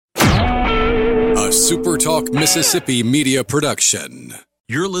a Super Talk Mississippi media production.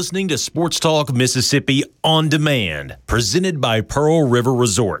 You're listening to Sports Talk Mississippi On Demand, presented by Pearl River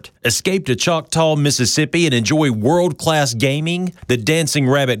Resort. Escape to Choctaw, Mississippi and enjoy world-class gaming, the Dancing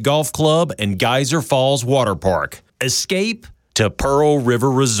Rabbit Golf Club, and Geyser Falls Water Park. Escape to Pearl River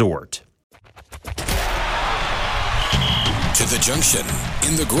Resort. To the junction,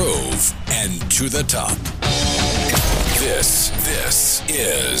 in the Grove, and to the top. This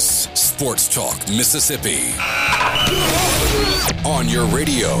is Sports Talk Mississippi. On your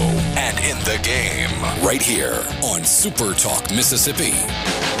radio and in the game, right here on Super Talk Mississippi.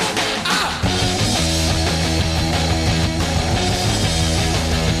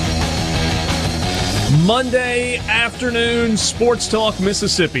 Monday afternoon, Sports Talk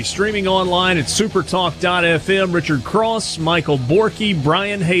Mississippi, streaming online at supertalk.fm. Richard Cross, Michael Borky,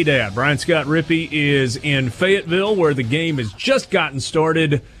 Brian Haydad. Brian Scott Rippey is in Fayetteville, where the game has just gotten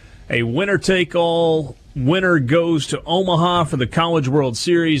started. A winner-take-all. Winner goes to Omaha for the College World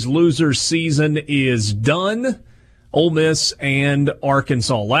Series. Loser season is done. Ole Miss and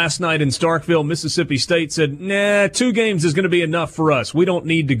Arkansas. Last night in Starkville, Mississippi State said, nah, 2 games is going to be enough for us. We don't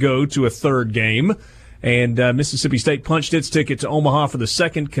need to go to a third game. And Mississippi State punched its ticket to Omaha for the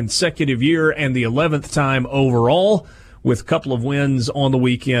second consecutive year and the 11th time overall, with a couple of wins on the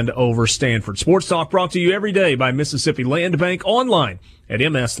weekend over Stanford. Sports Talk brought to you every day by Mississippi Land Bank, online at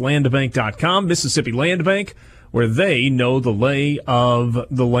mslandbank.com. Mississippi Land Bank, where they know the lay of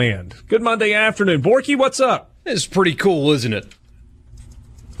the land. Good Monday afternoon. Borky, what's up? It's pretty cool, isn't it?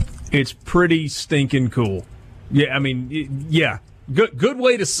 It's pretty stinking cool. Yeah, I mean, yeah. Good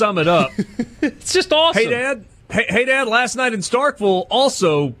way to sum it up. It's just awesome. Hey, Dad, last night in Starkville,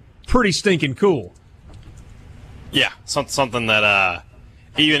 also pretty stinking cool. Yeah, something that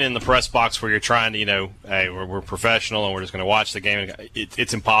even in the press box where you're trying to, hey, we're professional and we're just going to watch the game,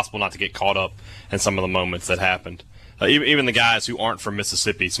 it's impossible not to get caught up in some of the moments that happened. Even the guys who aren't from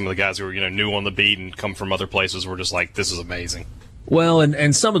Mississippi, some of the guys who are new on the beat and come from other places, were just like, this is amazing. Well,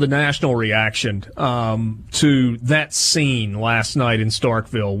 and some of the national reaction to that scene last night in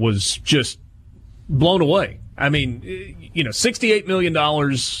Starkville was just blown away. I mean, $68 million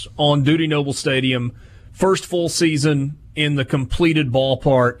on Dudy Noble Stadium, first full season in the completed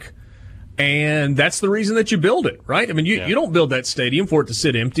ballpark, and that's the reason that you build it, right? I mean, you don't build that stadium for it to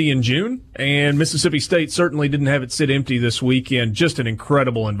sit empty in June, and Mississippi State certainly didn't have it sit empty this weekend. Just an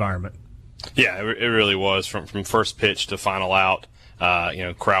incredible environment. Yeah, it really was from first pitch to final out.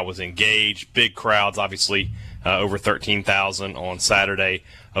 Crowd was engaged, big crowds, obviously, over 13,000 on Saturday,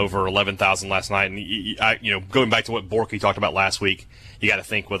 over 11,000 last night. And, going back to what Borky talked about last week, you got to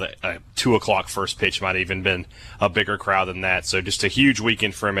think with a 2 o'clock first pitch might have even been a bigger crowd than that. So just a huge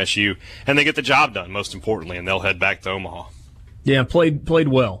weekend for MSU, and they get the job done, most importantly, and they'll head back to Omaha. Yeah, played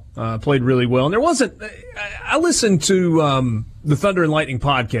well, played really well. And there wasn't I listened to the Thunder and Lightning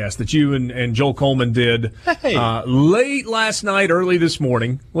podcast that you and Joel Coleman did late last night, early this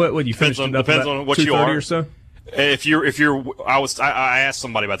morning. What you finished it up depends on what you are or so? If you're I asked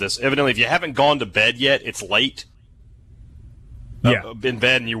somebody about this. Evidently, if you haven't gone to bed yet, it's late. Yeah, in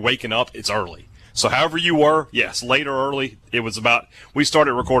bed and you're waking up, it's early. So however you were, yes, late or early, we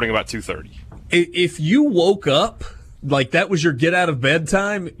started recording about 2:30. If you woke up like that was your get out of bed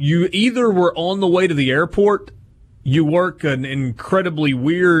time, you either were on the way to the airport, you work an incredibly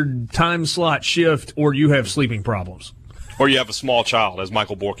weird time slot shift, or you have sleeping problems. Or you have a small child, as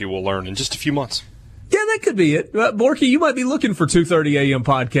Michael Borky will learn in just a few months. Yeah, that could be it. Borky, you might be looking for 2:30 a.m.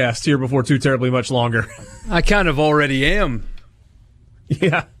 podcasts here before too terribly much longer. I kind of already am.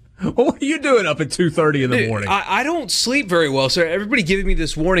 Yeah. Well, what are you doing up at 2:30 in the morning? I don't sleep very well, so everybody giving me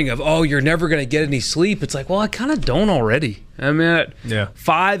this warning of, oh, you're never going to get any sleep. It's like, well, I kind of don't already. I mean,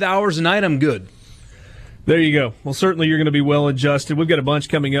 5 hours a night, I'm good. There you go. Well, certainly you're going to be well adjusted. We've got a bunch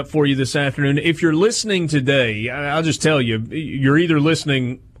coming up for you this afternoon. If you're listening today, I'll just tell you, you're either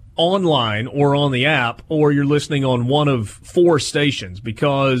listening online or on the app, or you're listening on one of 4 stations,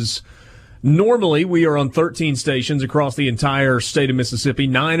 because normally we are on 13 stations across the entire state of Mississippi.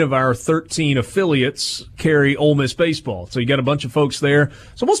 9 of our 13 affiliates carry Ole Miss baseball. So you got a bunch of folks there.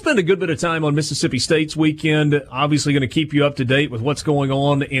 So we'll spend a good bit of time on Mississippi State's weekend. Obviously going to keep you up to date with what's going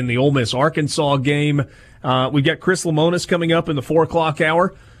on in the Ole Miss-Arkansas game. We've got Chris Lemonis coming up in the 4 o'clock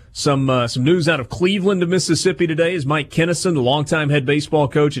hour. Some news out of Cleveland to Mississippi today is Mike Kennison, the longtime head baseball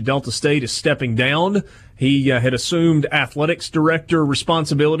coach at Delta State, is stepping down. He had assumed athletics director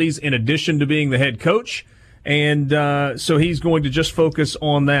responsibilities in addition to being the head coach. And so he's going to just focus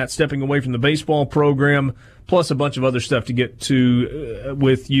on that, stepping away from the baseball program, plus a bunch of other stuff to get to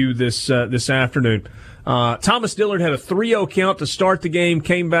with you this afternoon. Thomas Dillard had a 3-0 count to start the game,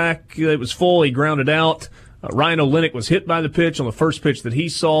 came back, it was full, he grounded out. Ryan Olenek was hit by the pitch on the first pitch that he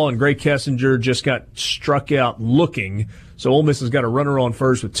saw, and Gray Kessinger just got struck out looking. So Ole Miss has got a runner on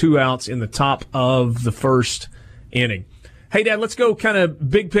first with 2 outs in the top of the first inning. Hey, Dad, let's go kind of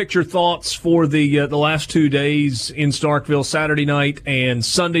big picture thoughts for the last 2 days in Starkville, Saturday night and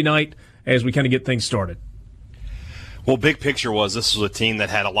Sunday night, as we kind of get things started. Well, big picture was this was a team that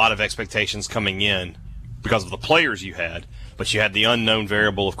had a lot of expectations coming in because of the players you had, but you had the unknown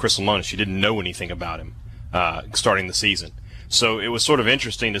variable of Chris Lemonis. You didn't know anything about him starting the season. So it was sort of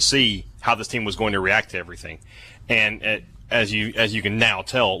interesting to see how this team was going to react to everything. And as you can now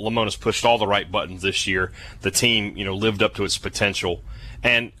tell, Lemonis pushed all the right buttons this year. The team, lived up to its potential.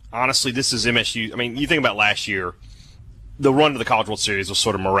 And honestly, this is MSU. I mean, you think about last year, the run to the College World Series was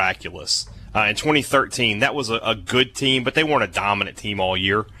sort of miraculous. In 2013, that was a good team, but they weren't a dominant team all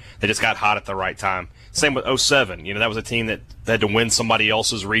year. They just got hot at the right time. Same with 2007. That was a team that had to win somebody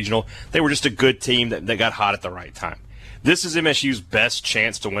else's regional. They were just a good team that got hot at the right time. This is MSU's best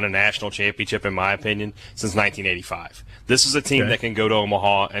chance to win a national championship, in my opinion, since 1985. This is a team that can go to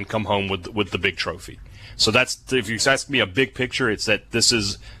Omaha and come home with the big trophy. So if you ask me a big picture, it's that this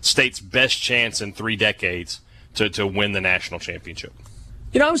is State's best chance in 3 decades to win the national championship.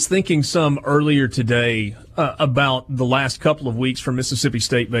 I was thinking some earlier today about the last couple of weeks for Mississippi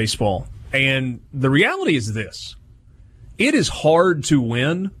State baseball. And the reality is this. It is hard to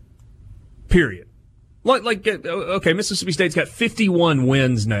win, period. Okay, Mississippi State's got 51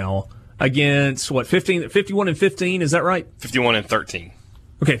 wins now against, 51 and 15, is that right? 51 and 13.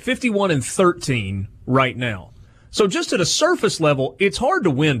 Okay, 51 and 13 right now. So just at a surface level, it's hard to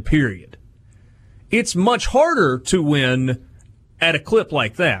win, period. It's much harder to win at a clip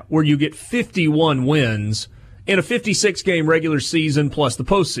like that, where you get 51 wins in a 56-game regular season plus the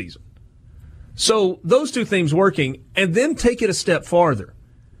postseason. So those two things working, and then take it a step farther.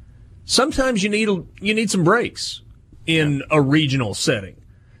 Sometimes you need some breaks in a regional setting.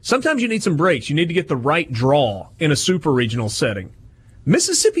 Sometimes you need some breaks. You need to get the right draw in a super regional setting.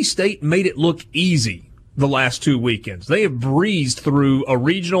 Mississippi State made it look easy the last 2 weekends. They have breezed through a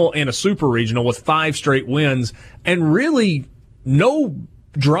regional and a super regional with 5 straight wins and really no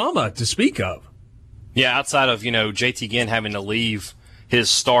drama to speak of. Yeah, outside of, JT Ginn having to leave his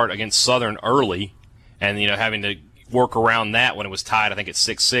start against Southern early and, having to work around that when it was tied, I think it's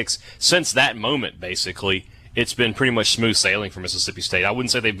 6-6. Since that moment, basically, it's been pretty much smooth sailing for Mississippi State. I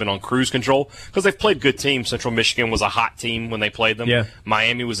wouldn't say they've been on cruise control because they've played good teams. Central Michigan was a hot team when they played them. Yeah.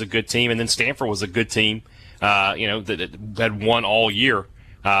 Miami was a good team, and then Stanford was a good team, that had won all year.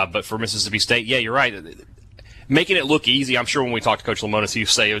 But for Mississippi State, yeah, you're right. Making it look easy, I'm sure when we talked to Coach Lemonis, he'd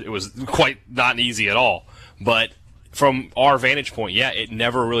say it was quite not easy at all. But from our vantage point, yeah, it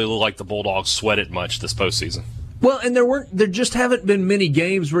never really looked like the Bulldogs sweated much this postseason. Well, and there just haven't been many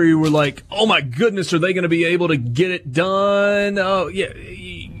games where you were like, oh my goodness, are they going to be able to get it done? Oh yeah,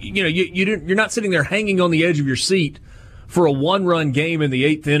 you're not sitting there hanging on the edge of your seat for a 1-run game in the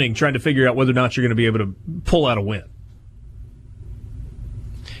 8th inning trying to figure out whether or not you're going to be able to pull out a win.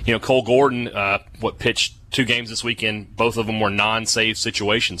 Cole Gordon, pitched 2 games this weekend. Both of them were non-save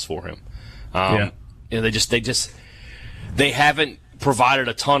situations for him. They haven't provided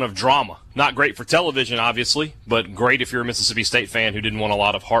a ton of drama. Not great for television, obviously, but great if you're a Mississippi State fan who didn't want a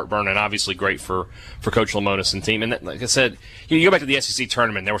lot of heartburn, and obviously great for Coach Lemonis and team. And like I said, you go back to the SEC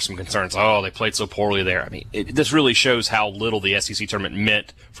tournament, there were some concerns. Oh, they played so poorly there. I mean, this really shows how little the SEC tournament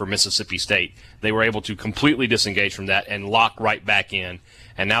meant for Mississippi State. They were able to completely disengage from that and lock right back in,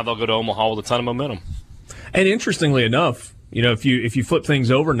 and now they'll go to Omaha with a ton of momentum. And interestingly enough, if you flip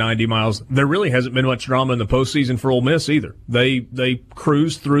things over 90 miles, there really hasn't been much drama in the postseason for Ole Miss either. They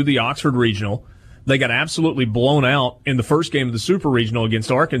cruised through the Oxford Regional. They got absolutely blown out in the first game of the Super Regional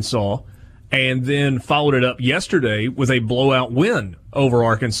against Arkansas, and then followed it up yesterday with a blowout win over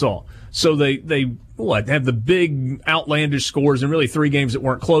Arkansas. So they have the big outlandish scores in really 3 games that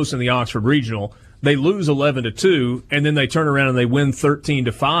weren't close in the Oxford Regional. They lose 11-2, and then they turn around and they win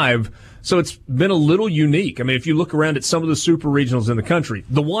 13-5. So it's been a little unique. I mean, if you look around at some of the super regionals in the country,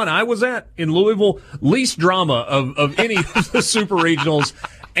 the one I was at in Louisville, least drama of any of the super regionals,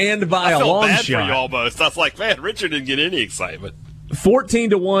 and by a long shot. I felt bad for you almost. I was like, man, Richard didn't get any excitement. 14-1,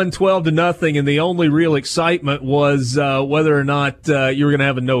 12-0, and the only real excitement was whether or not you were going to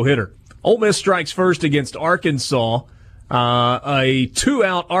have a no-hitter. Ole Miss strikes first against Arkansas. A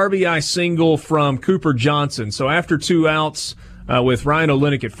 2-out RBI single from Cooper Johnson. So after 2 outs, with Ryan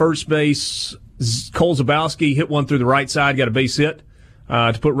Olenek at first base, Cole Zabowski hit one through the right side, got a base hit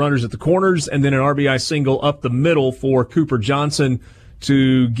to put runners at the corners, and then an RBI single up the middle for Cooper Johnson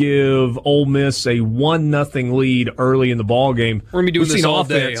to give Ole Miss a 1-0 lead early in the ball game. We're going to be doing this all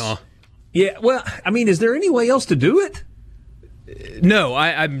day, huh? Yeah, well, I mean, is there any way else to do it? No,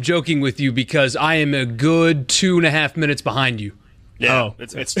 I'm joking with you because I am a good 2.5 minutes behind you. Yeah,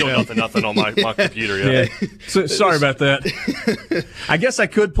 it's still nothing on my computer yet. Yeah. So, sorry about that. I guess I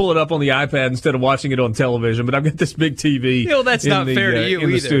could pull it up on the iPad instead of watching it on television, but I've got this big TV. That's not fair to you in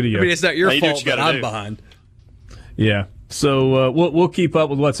either. The studio. I mean, it's not your fault that I'm do. behind. Yeah. So we'll keep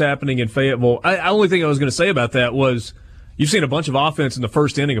up with what's happening in Fayetteville. The only thing I was going to say about that was you've seen a bunch of offense in the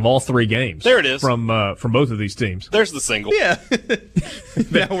first inning of all 3 games. There it is. From both of these teams. There's the single. Yeah.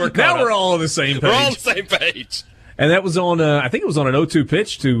 now we're all on the same page. We're all on the same page. And that was on, I think it was on an 0-2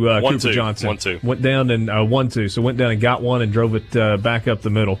 pitch to Cooper 1-2. Johnson. 1-2. Went down and 1-2. So went down and got one and drove it back up the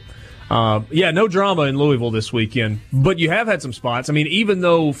middle. No drama in Louisville this weekend. But you have had some spots. I mean, even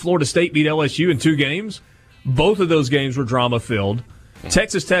though Florida State beat LSU in 2 games, both of those games were drama-filled.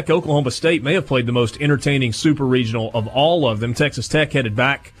 Texas Tech, Oklahoma State may have played the most entertaining super regional of all of them. Texas Tech headed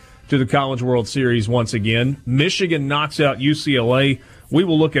back to the College World Series once again. Michigan knocks out UCLA. We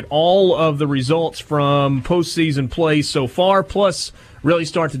will look at all of the results from postseason play so far, plus really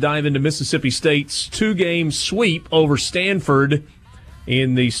start to dive into Mississippi State's 2-game sweep over Stanford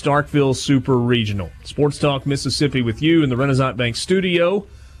in the Starkville Super Regional. Sports Talk Mississippi with you in the Renaissance Bank studio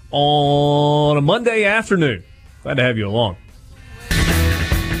on a Monday afternoon. Glad to have you along.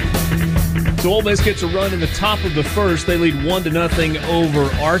 So Ole Miss gets a run in the top of the first. They lead 1-0 over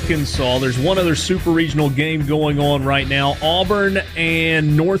Arkansas. There's one other super regional game going on right now, Auburn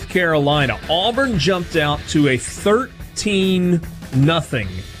and North Carolina. Auburn jumped out to a 13-0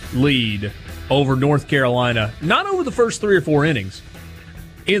 lead over North Carolina, not over the first 3 or 4 innings,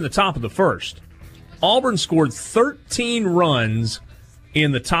 in the top of the first. Auburn scored 13 runs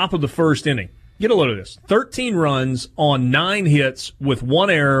in the top of the first inning. Get a load of this. 13 runs on 9 hits with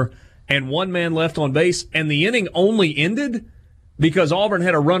 1 error and 1 man left on base, and the inning only ended because Auburn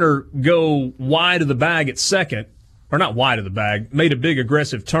had a runner go wide of the bag at second, or not wide of the bag, made a big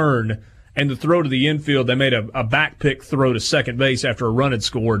aggressive turn, and the throw to the infield, they made a back pick throw to second base after a run had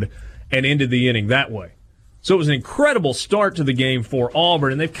scored and ended the inning that way. So it was an incredible start to the game for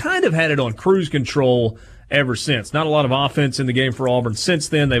Auburn, and they've kind of had it on cruise control ever since. Not a lot of offense in the game for Auburn since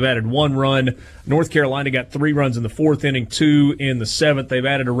then. They've added 1 run. North Carolina got 3 runs in the 4th inning, 2 in the 7th. They've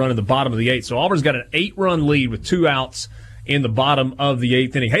added a run in the bottom of the 8th. So Auburn's got an 8-run lead with 2 outs in the bottom of the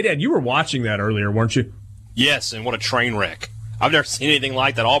 8th inning. Hey, Dad, you were watching that earlier, weren't you? Yes, and what a train wreck. I've never seen anything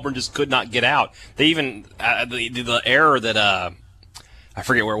like that. Auburn just could not get out. They even the error that I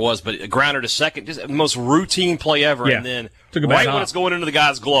forget where it was, but a grounder to second, just the most routine play ever. Yeah. And then Took a right bad when hop. it's going into the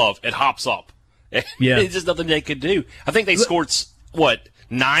guy's glove, it hops up. Yeah. It's just nothing they could do. I think they scored,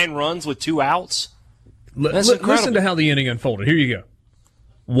 9 runs with 2 outs? That's incredible. Listen to how the inning unfolded. Here you go.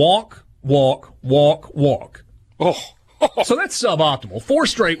 Walk, walk, walk, walk. Oh. So that's suboptimal. 4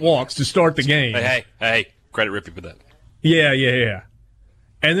 straight walks to start the game. Hey, credit Rippy for that. Yeah.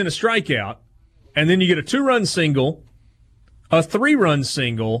 And then a strikeout. And then you get a 2-run single, a 3-run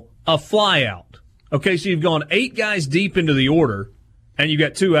single, a fly out. Okay, so you've gone 8 guys deep into the order, and you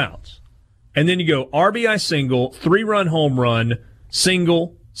got 2 outs. And then you go RBI single, 3-run home run,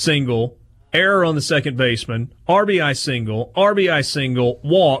 single, error on the second baseman, RBI single,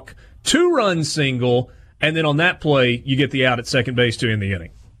 walk, 2-run single, and then on that play, you get the out at second base to end the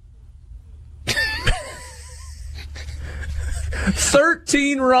inning.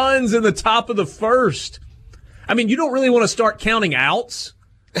 13 runs in the top of the first. I mean, you don't really want to start counting outs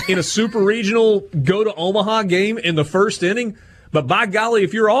in a super regional go to Omaha game in the first inning. But by golly,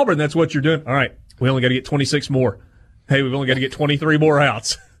 if you're Auburn, that's what you're doing. All right, we only got to get 26 more. Hey, we've only got to get 23 more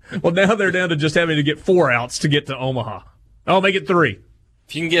outs. Well, now they're down to just having to get 4 outs to get to Omaha. I'll make it 3.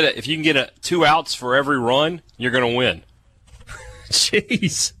 If you can get 2 outs for every run, you're going to win.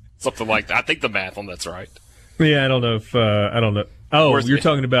 Jeez, Something like that. I think the math on that's right. Yeah, I don't know if I don't know. Oh, you're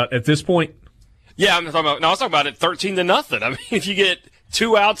talking about at this point? Yeah, I was talking about it 13-0. I mean, if you get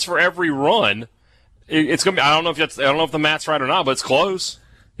 2 outs for every run, it's gonna be. I don't know if the math's right or not, but it's close.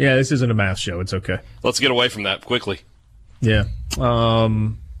 Yeah, this isn't a math show. It's okay. Let's get away from that quickly. Yeah.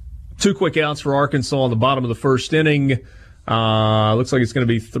 2 quick outs for Arkansas on the bottom of the first inning. Looks like it's going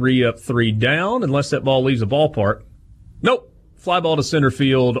to be 3 up, 3 down, unless that ball leaves the ballpark. Nope. Fly ball to center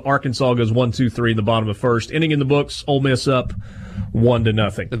field. Arkansas goes 1-2-3 in the bottom of the first. Inning in the books. Ole Miss up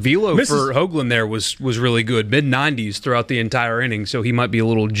 1-0. The velo for Hoagland there was really good. Mid-90s throughout the entire inning, so he might be a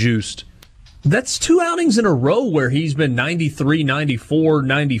little juiced. That's 2 outings in a row where he's been 93, 94,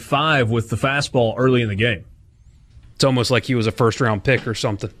 95 with the fastball early in the game. It's almost like he was a first-round pick or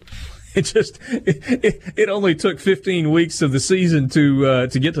something. It only took 15 weeks of the season to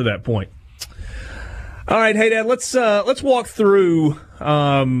get to that point. All right, hey Dad, let's walk through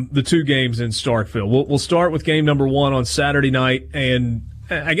the two games in Starkville. We'll start with game number 1 on Saturday night, and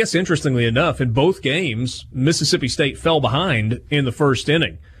I guess interestingly enough, in both games, Mississippi State fell behind in the first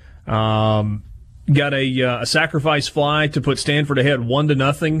inning. Got a sacrifice fly to put Stanford ahead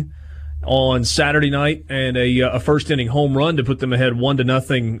 1-0 on Saturday night, and a first inning home run to put them ahead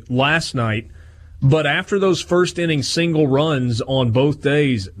 1-0 last night. But after those first inning single runs on both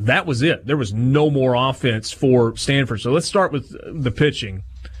days, that was it. There was no more offense for Stanford. So let's start with the pitching.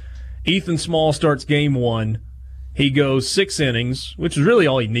 Ethan Small starts game 1. He goes 6 innings, which is really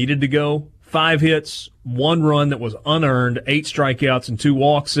all he needed to go. 5 hits, 1 run that was unearned, 8 strikeouts, and 2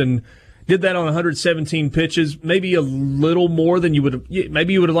 walks, and did that on 117 pitches. Maybe a little more than you would have.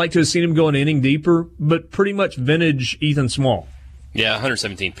 Maybe you would have liked to have seen him go an inning deeper, but pretty much vintage Ethan Small. Yeah,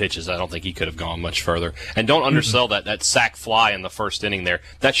 117 pitches. I don't think he could have gone much further. And don't undersell that sac fly in the first inning there.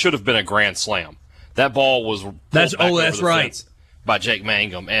 That should have been a grand slam. That ball was pulled back over the fence by Jake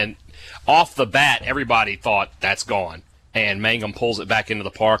Mangum, and off the bat, everybody thought that's gone. And Mangum pulls it back into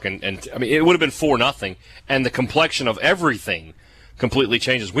the park, and I mean, it would have been 4-0, and the complexion of everything completely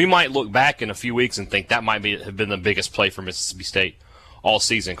changes. We might look back in a few weeks and think that might have been the biggest play for Mississippi State all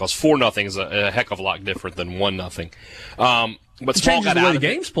season, because 4-0 is a heck of a lot different than 1-0. But it Small changes got the way out the of it.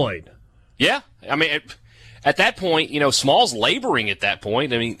 game's played. Yeah, I mean, at that point, Small's laboring at that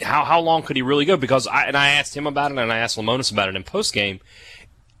point. I mean, how long could he really go? Because I asked him about it, and I asked Lemonis about it in postgame.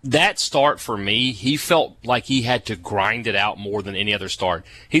 That start for me, he felt like he had to grind it out more than any other start.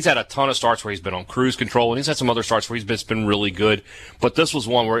 He's had a ton of starts where he's been on cruise control, and he's had some other starts where he's been really good. But this was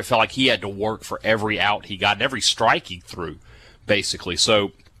one where it felt like he had to work for every out he got and every strike he threw, basically.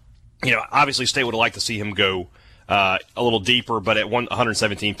 So, obviously State would have liked to see him go a little deeper, but at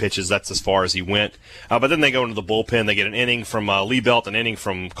 117 pitches, that's as far as he went. But then they go into the bullpen. They get an inning from Liebelt, an inning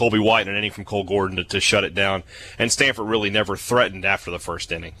from Colby White, and an inning from Cole Gordon to shut it down. And Stanford really never threatened after the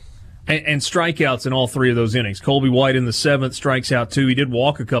first inning. And strikeouts in all 3 of those innings. Colby White in the 7th strikes out 2. He did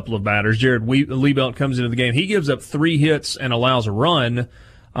walk a couple of batters. Jared Liebelt comes into the game. He gives up 3 hits and allows a run,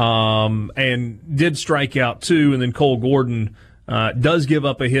 and did strike out 2. And then Cole Gordon does give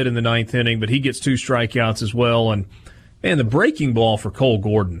up a hit in the 9th inning, but he gets 2 strikeouts as well. And the breaking ball for Cole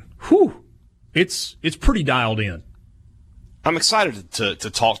Gordon, it's pretty dialed in. I'm excited to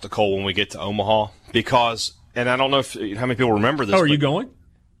talk to Cole when we get to Omaha because, and I don't know how many people remember this. Oh, are you going?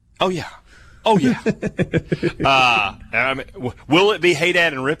 Oh yeah. I mean, will it be Hey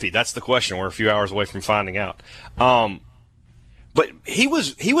Dad and Rippy? That's the question. We're a few hours away from finding out. But he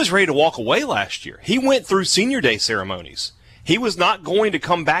was ready to walk away last year. He went through senior day ceremonies. He was not going to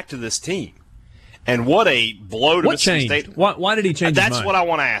come back to this team. And what a blow to Mississippi State. Why did he change his mind? That's what I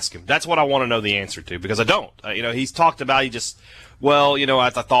want to ask him. That's what I want to know the answer to, because I don't. He's talked about, I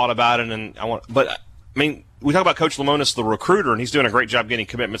thought about it, but I mean, we talk about Coach Lemonis, the recruiter, and he's doing a great job getting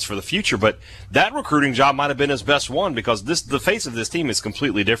commitments for the future, but that recruiting job might have been his best one, because the face of this team is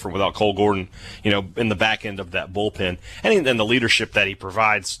completely different without Cole Gordon, in the back end of that bullpen, and then the leadership that he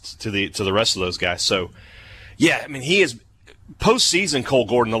provides to the rest of those guys. So, yeah, I mean, he is postseason. Cole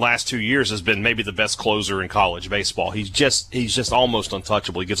Gordon the last 2 years has been maybe the best closer in college baseball. He's just almost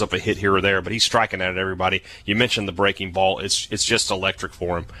untouchable. He gives up a hit here or there, but he's striking at everybody. You mentioned the breaking ball. It's just electric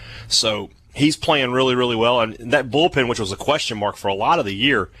for him. So he's playing really, really well. And that bullpen, which was a question mark for a lot of the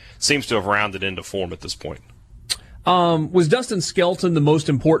year, seems to have rounded into form at this point. Was Dustin Skelton the most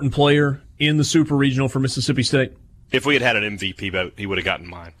important player in the Super Regional for Mississippi State? If we had an MVP vote, he would have gotten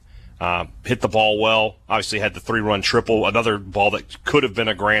mine. Hit the ball well. Obviously had the 3-run triple. Another ball that could have been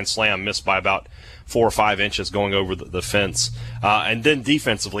a grand slam, missed by about 4 or 5 inches going over the fence. And then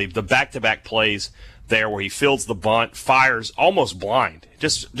defensively, the back-to-back plays there where he fields the bunt, fires almost blind,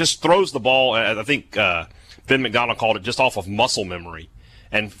 just throws the ball. I think Ben McDonald called it just off of muscle memory,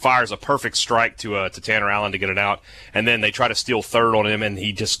 and fires a perfect strike to Tanner Allen to get it out. And then they try to steal third on him, and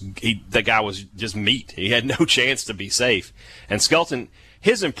that guy was just meat. He had no chance to be safe. And Skelton,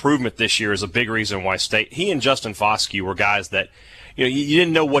 his improvement this year is a big reason why State. He and Justin Foskey were guys that you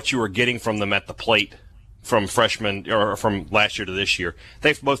didn't know what you were getting from them at the plate from freshman or from last year to this year.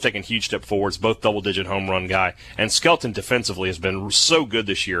 They've both taken huge step forwards, both double-digit home run guy. And Skelton defensively has been so good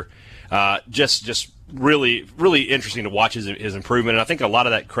this year. Just really, really interesting to watch his improvement. And I think a lot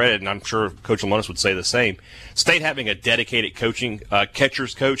of that credit, and I'm sure Coach Lemonis would say the same, State having a dedicated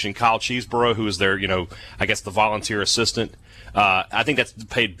catcher's coach in Kyle Cheeseborough, who is their, I guess the volunteer assistant. I think that's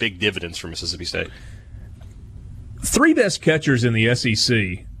paid big dividends for Mississippi State. 3 best catchers in the SEC,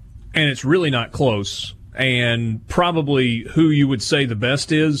 and it's really not close, and probably who you would say the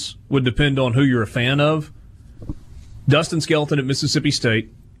best is would depend on who you're a fan of. Dustin Skelton at Mississippi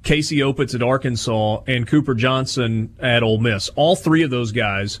State, Casey Opitz at Arkansas, and Cooper Johnson at Ole Miss. All three of those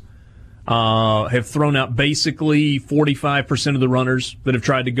guys have thrown out basically 45% of the runners that have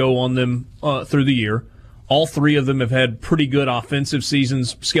tried to go on them through the year. All three of them have had pretty good offensive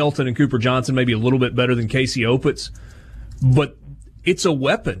seasons. Skelton and Cooper Johnson maybe a little bit better than Casey Opitz, but it's a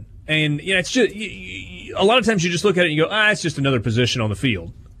weapon. And it's just a lot of times you just look at it and you go, it's just another position on the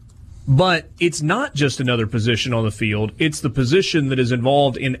field. But it's not just another position on the field. It's the position that is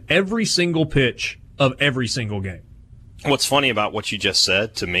involved in every single pitch of every single game. What's funny about what you just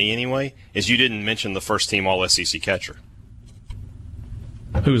said, to me anyway, is you didn't mention the first team All-SEC catcher.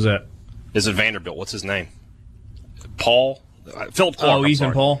 Who's that? Is it Vanderbilt? What's his name? Philip Clark. Oh,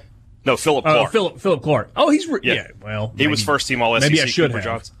 Ethan Paul? No, Philip Clark. Philip Clark. Oh, he's he was first team All-SEC. Maybe I should Cooper have.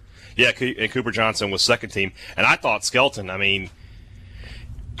 Johnson. Yeah, and Cooper Johnson was second team. And I thought Skelton,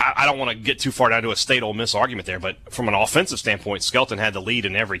 I don't want to get too far down to a State Ole Miss argument there, but from an offensive standpoint, Skelton had the lead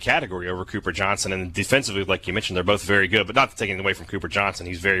in every category over Cooper Johnson. And defensively, like you mentioned, they're both very good. But not to take anything away from Cooper Johnson,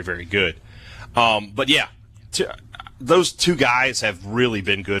 he's very, very good. But yeah, those two guys have really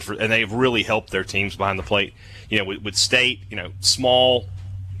been good and they've really helped their teams behind the plate. With State, Small,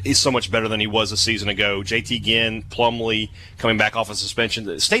 he's so much better than he was a season ago. JT Ginn, Plumlee coming back off of suspension.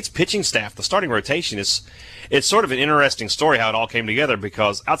 The State's pitching staff, the starting rotation it's sort of an interesting story how it all came together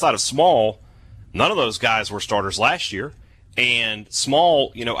because outside of Small, none of those guys were starters last year. And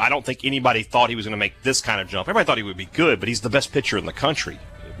Small, I don't think anybody thought he was going to make this kind of jump. Everybody thought he would be good, but he's the best pitcher in the country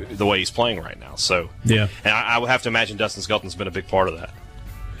the way he's playing right now. So, yeah. And I would have to imagine Dustin Skelton's been a big part of that.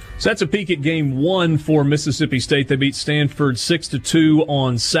 So that's a peek at Game 1 for Mississippi State. They beat Stanford 6-2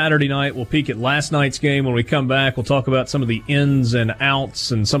 on Saturday night. We'll peek at last night's game. When we come back, we'll talk about some of the ins and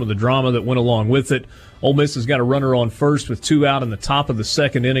outs and some of the drama that went along with it. Ole Miss has got a runner on first with 2 out in the top of the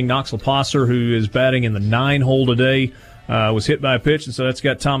second inning. Knox LaPosser, who is batting in the 9-hole today, was hit by a pitch, and so that's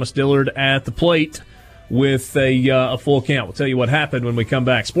got Thomas Dillard at the plate with a full count. We'll tell you what happened when we come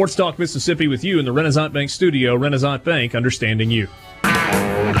back. Sports Talk Mississippi with you in the Renaissance Bank studio. Renaissance Bank, understanding you.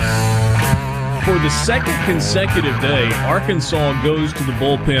 For the second consecutive day, Arkansas goes to the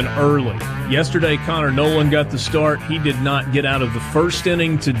bullpen early. Yesterday, Connor Nolan got the start. He did not get out of the first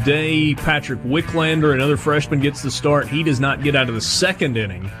inning. Today, Patrick Wicklander, another freshman, gets the start. He does not get out of the second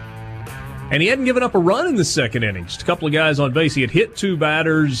inning. And he hadn't given up a run in the second inning. Just a couple of guys on base. He had hit 2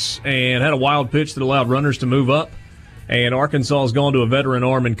 batters and had a wild pitch that allowed runners to move up. And Arkansas has gone to a veteran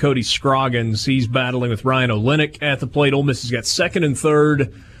arm in Cody Scroggins. He's battling with Ryan Olenek at the plate. Ole Miss has got second and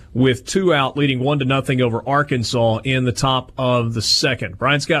third with 2 out, leading 1-0 over Arkansas in the top of the second.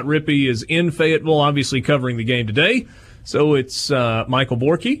 Brian Scott Rippey is in Fayetteville, obviously covering the game today. So it's Michael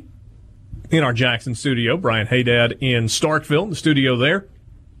Borky in our Jackson studio, Brian Haydad in Starkville, the studio there.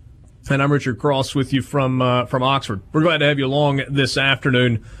 And I'm Richard Cross with you from Oxford. We're glad to have you along this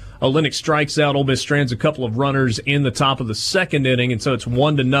afternoon. Olenek strikes out. Ole Miss strands a couple of runners in the top of the second inning, and so it's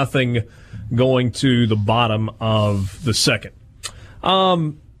 1-0 going to the bottom of the second.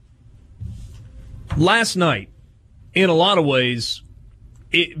 Last night, in a lot of ways,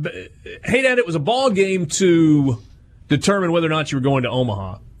 it was a ball game to determine whether or not you were going to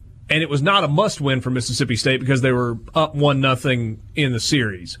Omaha. And it was not a must-win for Mississippi State because they were up 1-0 in the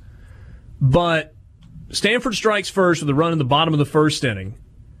series. But Stanford strikes first with a run in the bottom of the first inning.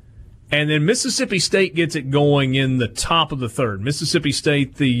 And then Mississippi State gets it going in the top of the third. Mississippi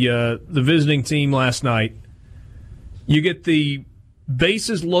State, the visiting team last night, you get the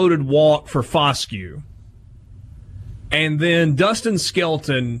bases-loaded walk for Foscue. And then Dustin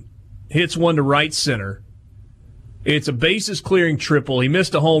Skelton hits one to right center. It's a bases-clearing triple. He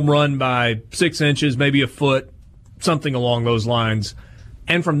missed a home run by 6 inches, maybe a foot, something along those lines.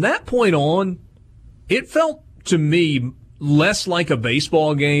 And from that point on, it felt to me less like a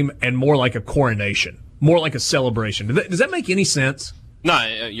baseball game and more like a coronation, more like a celebration. Does that make any sense? No,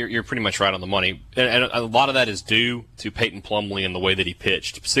 you're pretty much right on the money. And a lot of that is due to Peyton Plumlee and the way that he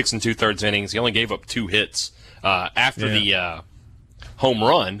pitched. 6 2/3 innings. He only gave up 2 hits. After the home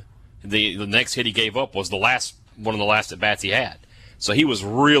run, the next hit he gave up was one of the last at-bats he had. So he was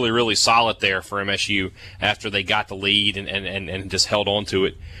really, really solid there for MSU after they got the lead and just held on to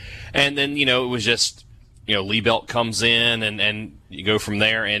it. And then, it was just, Lee Belt comes in and you go from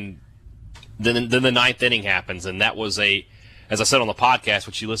there. And then the ninth inning happens. And that was as I said on the podcast,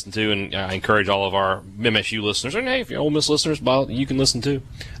 which you listen to, and I encourage all of our MSU listeners, and hey, if you're Ole Miss listeners, you can listen too.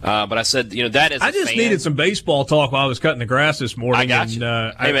 But I said, that is. I just needed some baseball talk while I was cutting the grass this morning. I got you.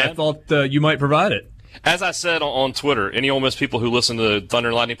 I thought you might provide it. As I said on Twitter, any Ole Miss people who listen to the Thunder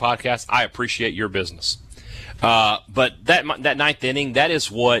and Lightning podcast, I appreciate your business. But that ninth inning, that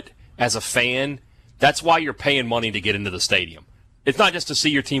is what, as a fan, that's why you're paying money to get into the stadium. It's not just to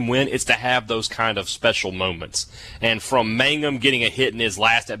see your team win, it's to have those kind of special moments. And from Mangum getting a hit in his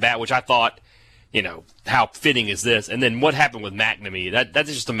last at-bat, which I thought, how fitting is this? And then what happened with McNamee,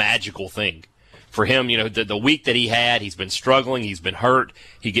 that's just a magical thing. For him, the week that he had, he's been struggling, he's been hurt,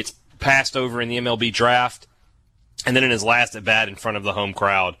 he gets passed over in the MLB draft, and then in his last at-bat in front of the home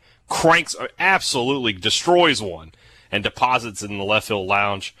crowd, absolutely destroys one and deposits it in the left field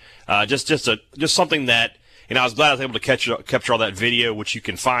lounge. Just something that, I was glad I was able to capture all that video, which you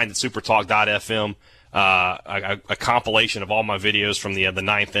can find at supertalk.fm, a compilation of all my videos from the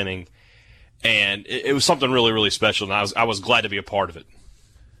ninth inning. And it was something really, really special, and I was glad to be a part of it.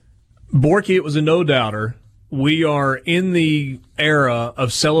 Borky, it was a no-doubter. We are in the era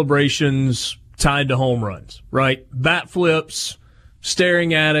of celebrations tied to home runs, right? Bat flips,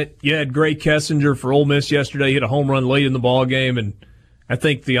 staring at it. You had Gray Kessinger for Ole Miss yesterday. He hit a home run late in the ball game, and I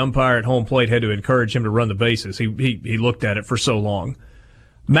think the umpire at home plate had to encourage him to run the bases. He looked at it for so long.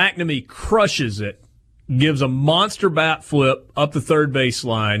 McNamee crushes it, gives a monster bat flip up the third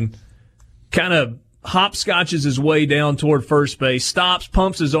baseline, kind of hopscotches his way down toward first base, stops,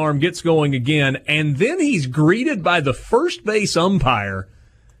 pumps his arm, gets going again, and then he's greeted by the first base umpire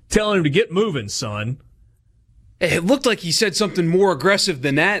telling him to get moving, son. It looked like he said something more aggressive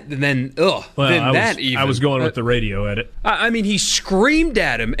than that, even. I was going with the radio edit. I mean, he screamed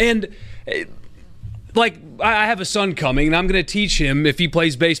at him, and I have a son coming, and I'm going to teach him, if he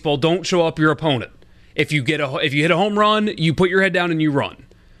plays baseball, don't show up your opponent. If you hit a home run, you put your head down and you run.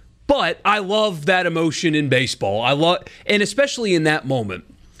 But I love that emotion in baseball. And especially in that moment.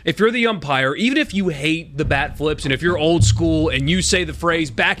 If you're the umpire, even if you hate the bat flips, and if you're old school and you say the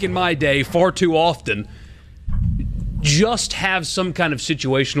phrase "back in my day" far too often, just have some kind of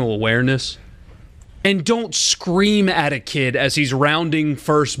situational awareness. And don't scream at a kid as he's rounding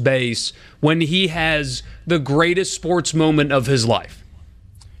first base when he has the greatest sports moment of his life.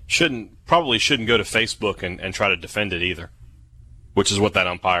 Probably shouldn't go to Facebook and try to defend it either. Which is what that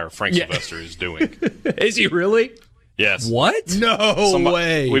umpire, Frank Sylvester, is doing. Is he really? Yes. What? No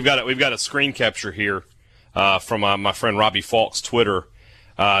way. We've got a screen capture here from my friend Robbie Falk's Twitter.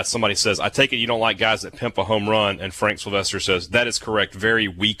 Somebody says, "I take it you don't like guys that pimp a home run," and Frank Sylvester says, "That is correct. Very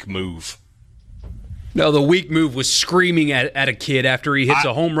weak move." No, the weak move was screaming at a kid after he hits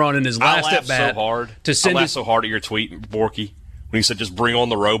a home run in his last at bat. I laughed so hard at your tweet, Borky, when you said just bring on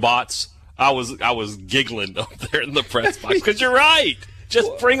the robots. I was giggling up there in the press box because you're right.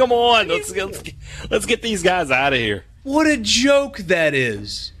 Just bring them on. Let's get these guys out of here. What a joke that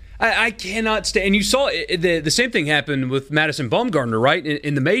is. I cannot stand. And you saw the same thing happen with Madison Bumgarner, right,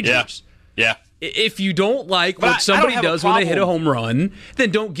 in the majors. Yeah. If you don't like what somebody does when they hit a home run,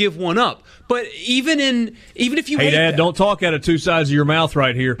 then don't give one up. But even if you hate Dad, that, don't talk out of two sides of your mouth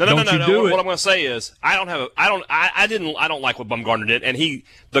right here. No. Do it. What I'm going to say is I don't like what Bumgarner did, and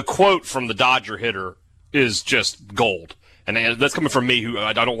the quote from the Dodger hitter is just gold. And that's coming from me, who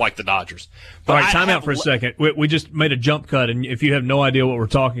I don't like the Dodgers. But all right, time out for a second. We just made a jump cut, and if you have no idea what we're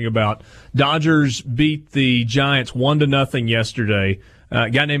talking about, Dodgers beat the Giants 1-0 yesterday. A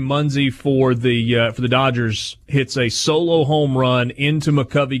guy named Muncy for the Dodgers hits a solo home run into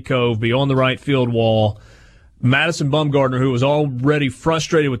McCovey Cove beyond the right field wall. Madison Bumgarner, who was already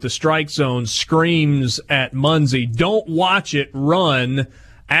frustrated with the strike zone, screams at Muncy, "Don't watch it, run."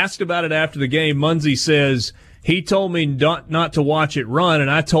 Asked about it after the game, Muncy says, "He told me not to watch it, run," and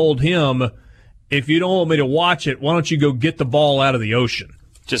I told him, "If you don't want me to watch it, why don't you go get the ball out of the ocean?"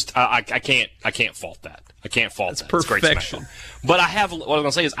 Just I can't fault that. I can't fault that. It's perfection. But what I'm going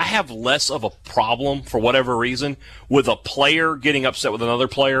to say is I have less of a problem, for whatever reason, with a player getting upset with another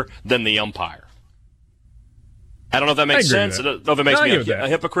player than the umpire. I don't know if that makes sense. I don't know if it makes me a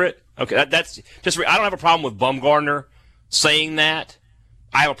hypocrite. Okay, that's just. I don't have a problem with Bumgarner saying that.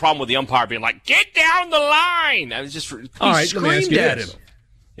 I have a problem with the umpire being like, "Get down the line." I was just all right. Let me ask you this.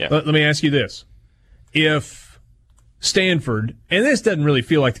 Yeah. Let me ask you this: if Stanford, and this doesn't really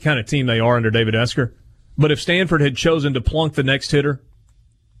feel like the kind of team they are under David Esker, but if Stanford had chosen to plunk the next hitter,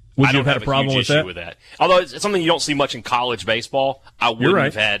 would you have had a problem with that? Although it's something you don't see much in college baseball, I wouldn't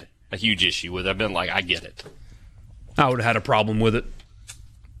have had a huge issue with it. I've been like, I get it. I would have had a problem with it.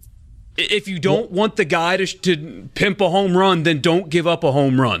 If you don't want the guy to pimp a home run, then don't give up a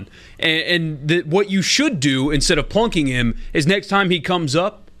home run. And what you should do instead of plunking him is next time he comes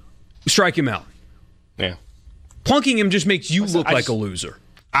up, strike him out. Yeah. Plunking him just makes you look like a loser.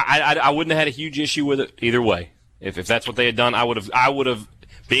 I wouldn't have had a huge issue with it either way. If that's what they had done, I would have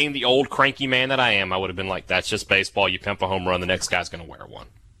being the old cranky man that I am, I would have been like, that's just baseball. You pimp a home run, the next guy's going to wear one.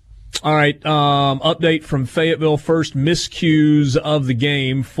 All right, update from Fayetteville. First miscues of the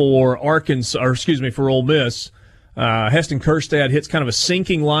game for for Ole Miss. Heston Kjerstad hits kind of a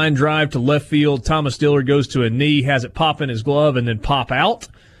sinking line drive to left field. Thomas Dillard goes to a knee, has it pop in his glove and then pop out.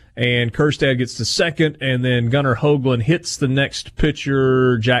 And Kjerstad gets to second, and then Gunnar Hoagland hits the next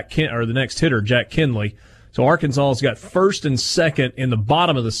pitcher, the next hitter, Jack Kinley. So Arkansas's got first and second in the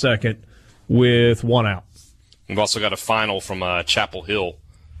bottom of the second with one out. We've also got a final from Chapel Hill.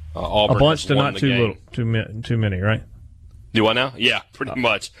 Auburn a bunch to not too little, too many, right? Do I now? Yeah, pretty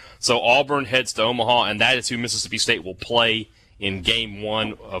much. So Auburn heads to Omaha, and that is who Mississippi State will play in Game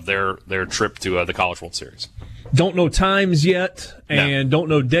 1 of their trip to the College World Series. Don't know times yet, and don't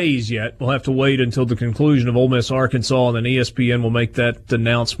know days yet. We'll have to wait until the conclusion of Ole Miss Arkansas, and then ESPN will make that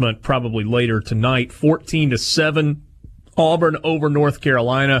announcement probably later tonight. 14-7, Auburn over North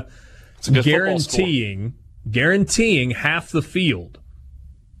Carolina. It's a good football score. Guaranteeing half the field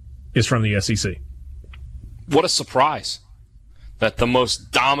is from the SEC. What a surprise that the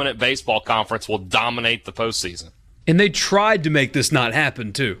most dominant baseball conference will dominate the postseason. And they tried to make this not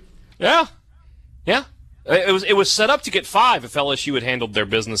happen, too. Yeah. It was set up to get 5 if LSU had handled their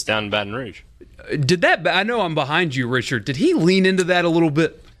business down in Baton Rouge. I know I'm behind you, Richard. Did he lean into that a little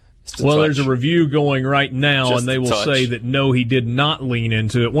bit? There's a review going right now, and they will say that no, he did not lean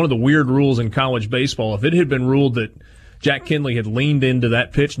into it. One of the weird rules in college baseball, if it had been ruled that Jack Kinley had leaned into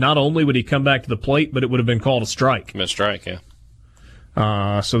that pitch, not only would he come back to the plate, but it would have been called a strike. A strike,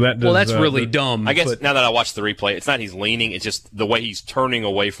 yeah. So that does, that's really dumb. I guess now that I watch the replay, it's not he's leaning, it's just the way he's turning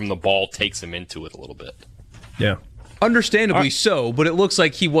away from the ball takes him into it a little bit. Yeah. Understandably so, but it looks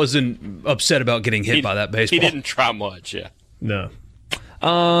like he wasn't upset about getting hit by that baseball. He didn't try much, yeah. No.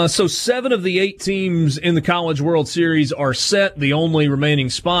 So 7 of the 8 teams in the College World Series are set. The only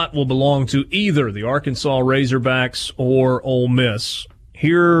remaining spot will belong to either the Arkansas Razorbacks or Ole Miss.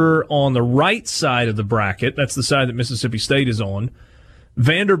 Here on the right side of the bracket, that's the side that Mississippi State is on,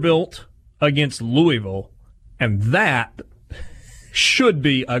 Vanderbilt against Louisville, and that should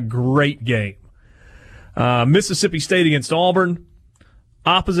be a great game. Mississippi State against Auburn.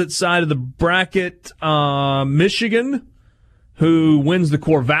 Opposite side of the bracket, Michigan, who wins the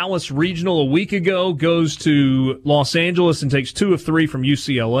Corvallis Regional a week ago, goes to Los Angeles and takes 2 of 3 from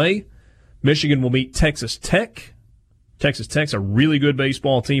UCLA. Michigan will meet Texas Tech. Texas Tech's a really good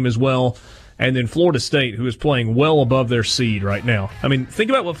baseball team as well. And then Florida State, who is playing well above their seed right now. I mean, think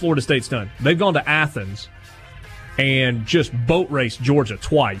about what Florida State's done. They've gone to Athens and just boat raced Georgia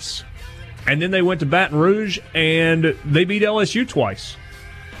twice. And then they went to Baton Rouge and they beat LSU twice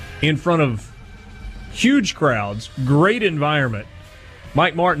in front of huge crowds, great environment.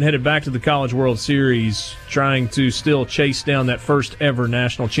 Mike Martin headed back to the College World Series trying to still chase down that first ever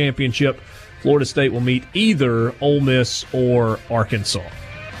national championship. Florida State will meet either Ole Miss or Arkansas.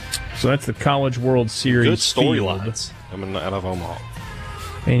 So that's the College World Series. Good storylines coming out of Omaha.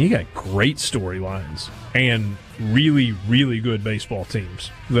 Man, you got great storylines and really, really good baseball teams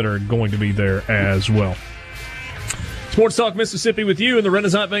that are going to be there as well. Sports Talk Mississippi with you in the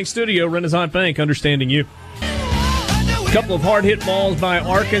Renaissance Bank studio. Renaissance Bank, understanding you. A couple of hard-hit balls by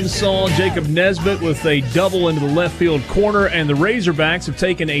Arkansas. Jacob Nesbitt with a double into the left field corner, and the Razorbacks have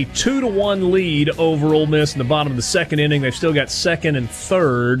taken a 2-1 lead over Ole Miss in the bottom of the second inning. They've still got second and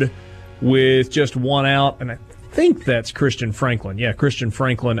third with just one out, and I think that's Christian Franklin. Yeah, Christian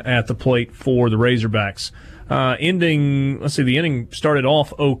Franklin at the plate for the Razorbacks. The inning started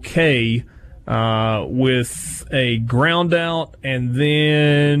off okay with a ground out, and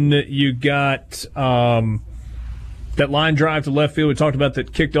then you got that line drive to left field we talked about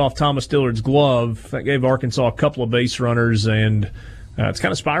that kicked off Thomas Dillard's glove. That gave Arkansas a couple of base runners, and it's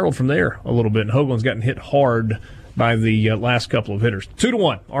kind of spiraled from there a little bit, and Hoagland's gotten hit hard by the last couple of hitters.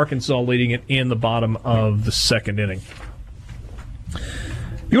 2-1, Arkansas leading it in the bottom of the second inning.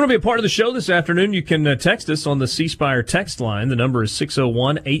 If you want to be a part of the show this afternoon, you can text us on the C Spire text line. The number is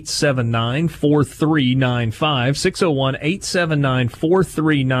 601-879-4395,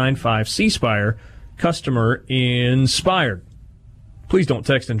 601-879-4395, C Spire, customer inspired. Please don't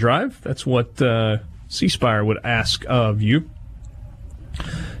text and drive. That's what C Spire would ask of you.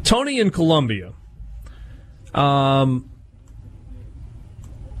 Tony in Columbia.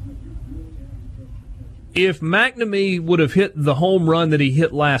 If McNamee would have hit the home run that he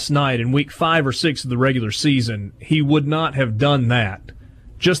hit last night in week 5 or 6 of the regular season, he would not have done that.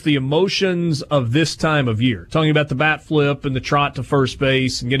 Just the emotions of this time of year. Talking about the bat flip and the trot to first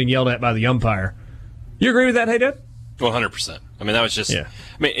base and getting yelled at by the umpire. You agree with that, hey, Dad? 100%. I mean, that was just, yeah.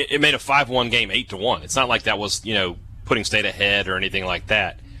 I mean, it made a 5-1 game 8-1. It's not like that was, putting State ahead or anything like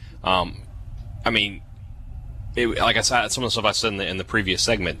that. I mean, like I said, some of the stuff I said in the previous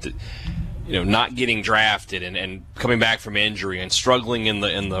segment, that, not getting drafted and coming back from injury and struggling in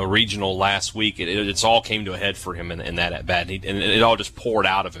the regional last week, it's all came to a head for him in that at bat, and it all just poured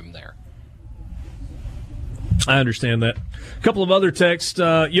out of him there. I understand that. A couple of other texts.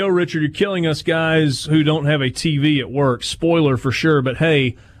 Yo, Richard, you're killing us guys who don't have a TV at work. Spoiler for sure, but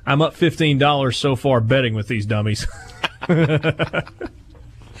hey, I'm up $15 so far betting with these dummies. That's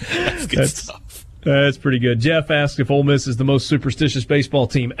good stuff. That's pretty good. Jeff asks if Ole Miss is the most superstitious baseball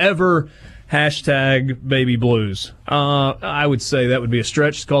team ever. Hashtag Baby Blues. I would say that would be a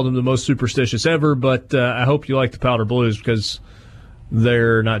stretch to call them the most superstitious ever, but I hope you like the Powder Blues because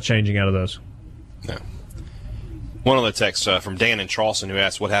they're not changing out of those. No. One other text from Dan in Charleston who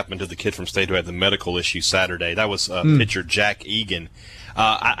asked what happened to the kid from State who had the medical issue Saturday. That was pitcher Jack Egan.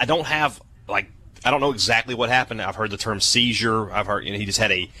 I don't know exactly what happened. I've heard the term seizure. I've heard he just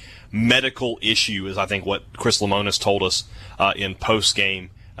had a medical issue, is I think what Chris Lemonis told us in post game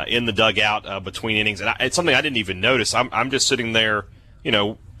in the dugout between innings. And it's something I didn't even notice. I'm just sitting there,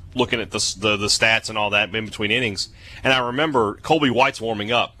 looking at the stats and all that in between innings. And I remember Colby White's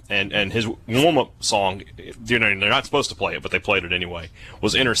warming up, and his warm-up song, they're not supposed to play it, but they played it anyway,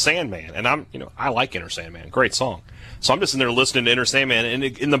 was Enter Sandman. And I like Enter Sandman. Great song. So I'm just in there listening to Enter Sandman, and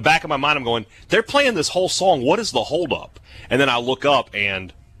in the back of my mind I'm going, they're playing this whole song. What is the holdup? And then I look up,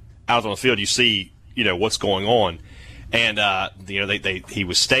 and out on the field you see, what's going on. And, he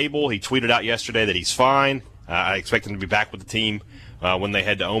was stable. He tweeted out yesterday that he's fine. I expect him to be back with the team when they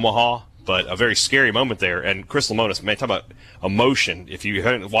head to Omaha, but a very scary moment there. And Chris Lemonis, man, talk about emotion. If you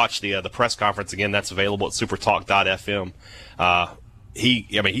haven't watched the press conference again, that's available at supertalk.fm. He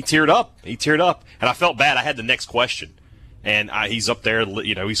teared up. He teared up, and I felt bad. I had the next question, and he's up there.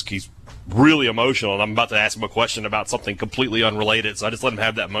 He's really emotional, and I'm about to ask him a question about something completely unrelated. So I just let him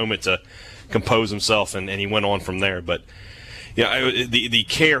have that moment to compose himself, and he went on from there. But the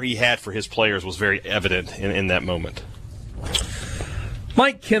care he had for his players was very evident in that moment.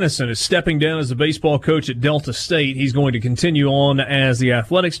 Mike Kennison is stepping down as the baseball coach at Delta State. He's going to continue on as the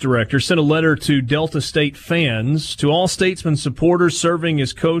athletics director. Sent a letter to Delta State fans. To all Statesman supporters, serving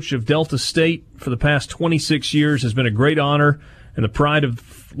as coach of Delta State for the past 26 years has been a great honor, and the pride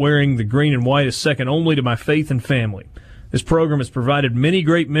of wearing the green and white is second only to my faith and family. This program has provided many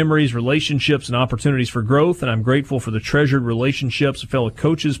great memories, relationships, and opportunities for growth, and I'm grateful for the treasured relationships of fellow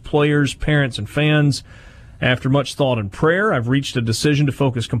coaches, players, parents, and fans. After much thought and prayer, I've reached a decision to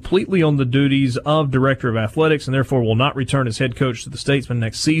focus completely on the duties of Director of Athletics and therefore will not return as head coach to the Statesman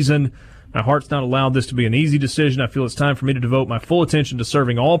next season. My heart's not allowed this to be an easy decision. I feel it's time for me to devote my full attention to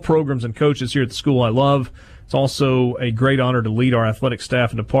serving all programs and coaches here at the school I love. It's also a great honor to lead our athletic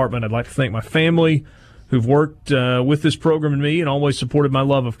staff and department. I'd like to thank my family who've worked with this program and me and always supported my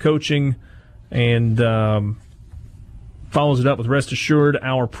love of coaching, and follows it up with, rest assured,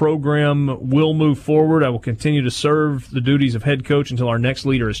 our program will move forward. I will continue to serve the duties of head coach until our next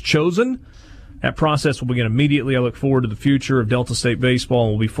leader is chosen. That process will begin immediately. I look forward to the future of Delta State baseball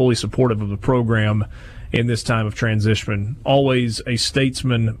and will be fully supportive of the program in this time of transition. Always a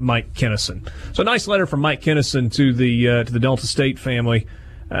statesman, Mike Kennison. So a nice letter from Mike Kennison to the Delta State family.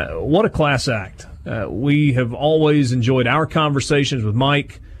 What a class act. We have always enjoyed our conversations with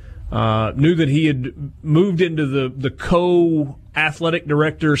Mike. Knew that he had moved into the co-athletic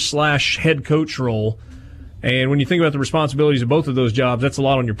director / head coach role. And when you think about the responsibilities of both of those jobs, that's a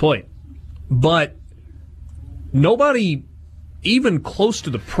lot on your plate. But nobody even close to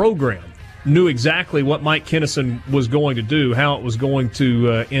the program knew exactly what Mike Kennison was going to do, how it was going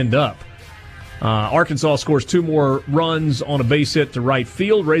to end up. Arkansas scores 2 more runs on a base hit to right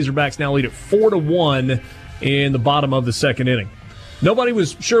field. Razorbacks now lead at 4-1 in the bottom of the second inning. Nobody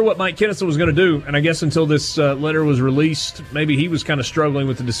was sure what Mike Kennison was going to do, and I guess until this letter was released, maybe he was kind of struggling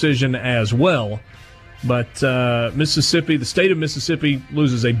with the decision as well. But Mississippi, the state of Mississippi,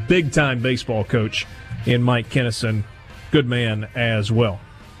 loses a big-time baseball coach in Mike Kennison. Good man as well.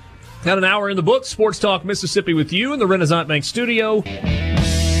 Got an hour in the books. Sports Talk Mississippi with you in the Renaissance Bank studio.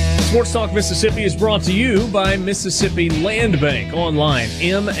 Sports Talk Mississippi is brought to you by Mississippi Land Bank online,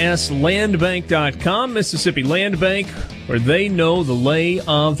 mslandbank.com. Mississippi Land Bank, where they know the lay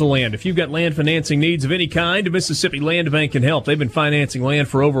of the land. If you've got land financing needs of any kind, Mississippi Land Bank can help. They've been financing land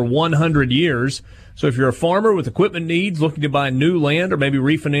for over 100 years. So if you're a farmer with equipment needs, looking to buy new land or maybe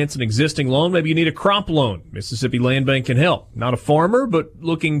refinance an existing loan, maybe you need a crop loan, Mississippi Land Bank can help. Not a farmer, but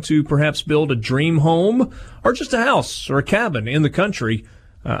looking to perhaps build a dream home or just a house or a cabin in the country.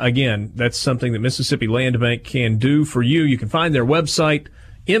 Again, that's something that Mississippi Land Bank can do for you. You can find their website,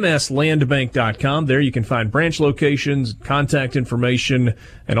 mslandbank.com. There you can find branch locations, contact information,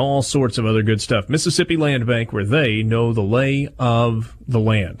 and all sorts of other good stuff. Mississippi Land Bank, where they know the lay of the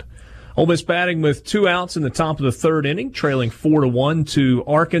land. Ole Miss batting with 2 outs in the top of the third inning, trailing 4-1 to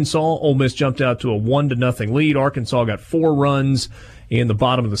Arkansas. Ole Miss jumped out to a 1-0 lead. Arkansas got 4 runs in the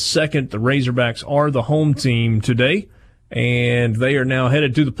bottom of the second. The Razorbacks are the home team today, and they are now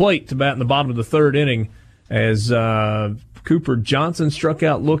headed to the plate to bat in the bottom of the third inning as Cooper Johnson struck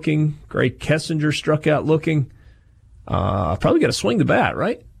out looking. Gray Kessinger struck out looking. Probably got to swing the bat,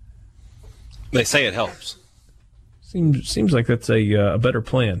 right? They say it helps. Seems like that's a better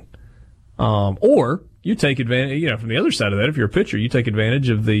plan. Or you take advantage, from the other side of that, if you're a pitcher, you take advantage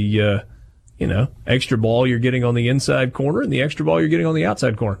of the, extra ball you're getting on the inside corner and the extra ball you're getting on the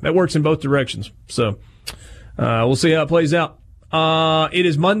outside corner. That works in both directions. So we'll see how it plays out. It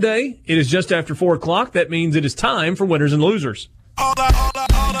is Monday. It is just after 4 o'clock. That means it is time for winners and losers. All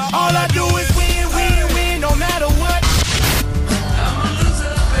I do is win, no matter what. I'm a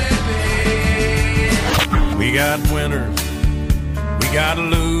loser, baby. We got winners. We got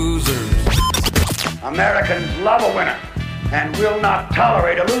losers. Americans love a winner and will not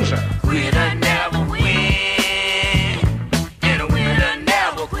tolerate a loser. Winner never win, and a winner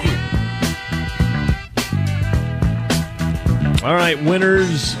never quit. All right,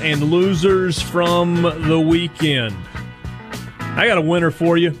 winners and losers from the weekend. I got a winner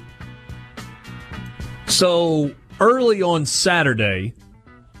for you. So, early on Saturday,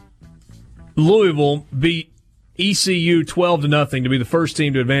 Louisville beat ECU 12-0 to be the first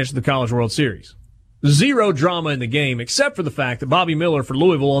team to advance to the College World Series. Zero drama in the game, except for the fact that Bobby Miller for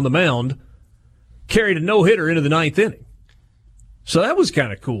Louisville on the mound carried a no-hitter into the 9th inning. So that was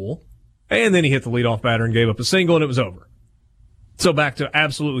kind of cool. And then he hit the leadoff batter and gave up a single, and it was over. So back to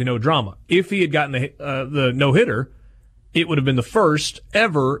absolutely no drama. If he had gotten the no-hitter, it would have been the first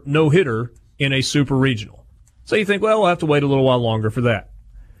ever no-hitter in a super regional. So you think, well, we'll have to wait a little while longer for that.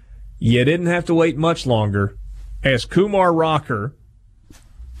 You didn't have to wait much longer, as Kumar Rocker,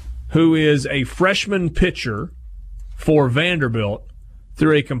 who is a freshman pitcher for Vanderbilt,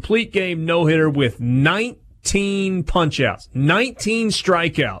 threw a complete game no-hitter with 19 punch-outs, 19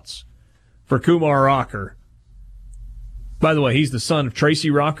 strikeouts for Kumar Rocker. By the way, he's the son of Tracy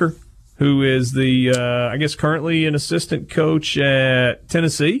Rocker, who is currently an assistant coach at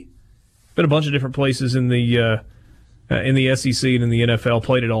Tennessee. Been a bunch of different places in the SEC and in the NFL,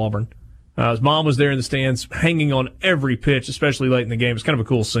 played at Auburn. His mom was there in the stands, hanging on every pitch, especially late in the game. It's kind of a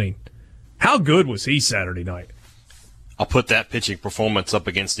cool scene. How good was he Saturday night? I'll put that pitching performance up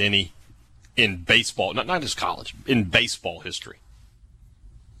against any in baseball, not just college, in baseball history.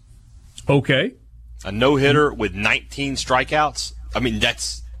 Okay. A no-hitter with 19 strikeouts, I mean,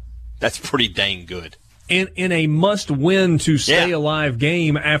 that's pretty dang good. In a must-win to stay alive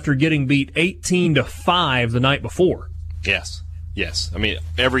game after getting beat 18-5 the night before. Yes. I mean,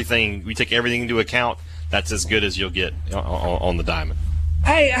 we take everything into account, that's as good as you'll get on the diamond.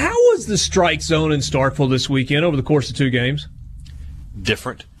 Hey, how was the strike zone in Starkville this weekend over the course of 2 games?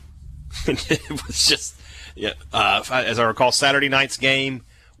 Different. It was just, as I recall, Saturday night's game,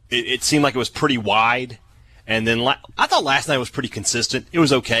 it seemed like it was pretty wide. And then I thought last night was pretty consistent. It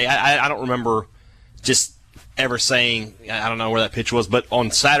was okay. I don't remember just ever saying, I don't know where that pitch was, but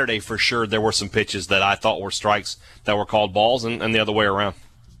on Saturday for sure there were some pitches that I thought were strikes that were called balls and the other way around.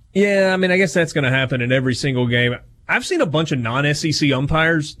 Yeah, I mean, I guess that's going to happen in every single game. I've seen a bunch of non-SEC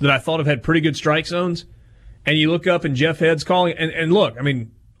umpires that I thought have had pretty good strike zones, and you look up and Jeff Head's calling, and look, I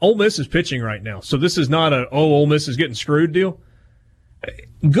mean, Ole Miss is pitching right now, so this is not Ole Miss is getting screwed deal.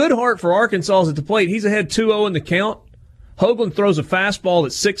 Goodhart for Arkansas is at the plate. He's ahead 2-0 in the count. Hoagland throws a fastball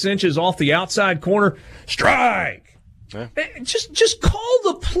that's 6 inches off the outside corner. Strike! Yeah. Just call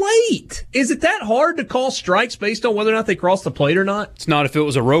the plate. Is it that hard to call strikes based on whether or not they cross the plate or not? It's not if it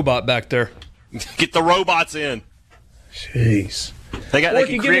was a robot back there. Get the robots in. Jeez. They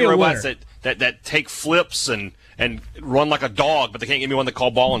can create robots that take flips and run like a dog, but they can't give me one that call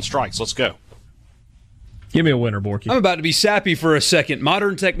ball and strikes. Let's go. Give me a winner, Borky. I'm about to be sappy for a second.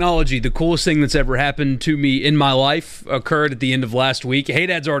 Modern technology, the coolest thing that's ever happened to me in my life, occurred at the end of last week.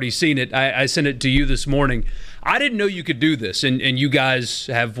 Haydad's already seen it. I sent it to you this morning. I didn't know you could do this, and you guys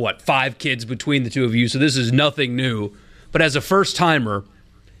have, 5 kids between the two of you, so this is nothing new. But as a first-timer,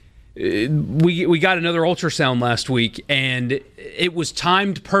 we got another ultrasound last week, and it was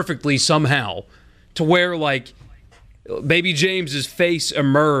timed perfectly somehow to where, baby James's face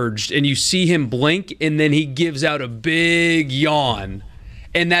emerged, and you see him blink, and then he gives out a big yawn.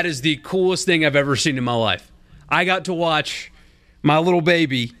 And that is the coolest thing I've ever seen in my life. I got to watch my little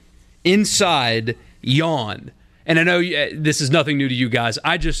baby inside yawn. And I know this is nothing new to you guys.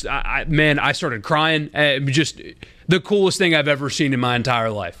 I started crying. Just the coolest thing I've ever seen in my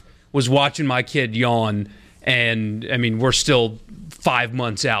entire life was watching my kid yawn. And, I mean, we're still 5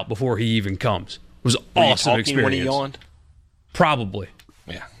 months out before he even comes. It was an awesome experience. When he yawned? Probably.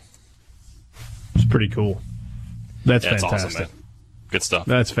 Yeah. It's pretty cool. That's fantastic. Awesome, man. Good stuff.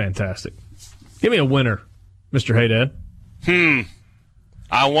 That's fantastic. Give me a winner, Mr. Haydad.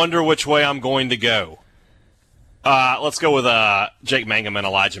 I wonder which way I'm going to go. Let's go with Jake Mangum and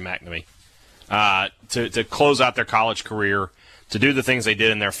Elijah McNamee. To close out their college career, to do the things they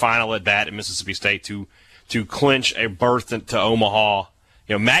did in their final at bat at Mississippi State, to clinch a berth to Omaha.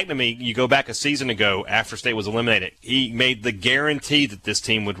 You know, McNamee, you go back a season ago after State was eliminated, he made the guarantee that this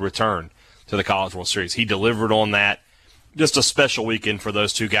team would return to the College World Series. He delivered on that. Just a special weekend for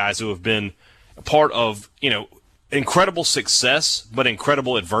those two guys who have been a part of, incredible success, but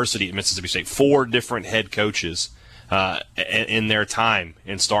incredible adversity at Mississippi State. 4 different head coaches in their time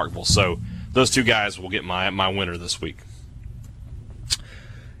in Starkville. So those two guys will get my winner this week.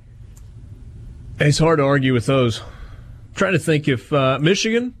 It's hard to argue with those. I'm trying to think if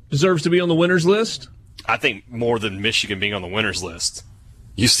Michigan deserves to be on the winners list. I think more than Michigan being on the winners list,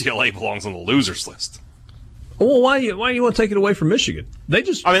 UCLA belongs on the losers list. Well, why you want to take it away from Michigan? They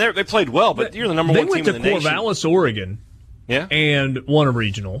played well, but you're the number one team in the nation. They went to Corvallis, Oregon, and won a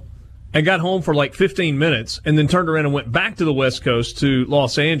regional, and got home for like 15 minutes, and then turned around and went back to the West Coast to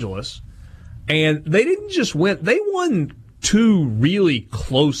Los Angeles. And they didn't just win; they won 2 really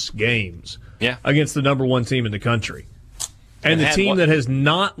close games against the number 1 team in the country. And the team that has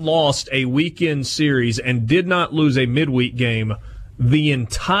not lost a weekend series and did not lose a midweek game the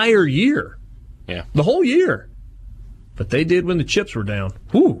entire year. Yeah. The whole year. But they did when the chips were down.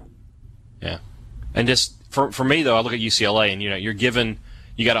 Whew. Yeah. And just for me, though, I look at UCLA and,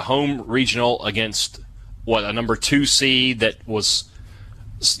 you got a home regional against, a number 2 seed that was,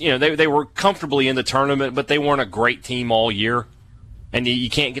 they were comfortably in the tournament, but they weren't a great team all year. And you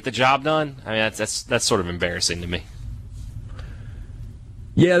can't get the job done. I mean, that's sort of embarrassing to me.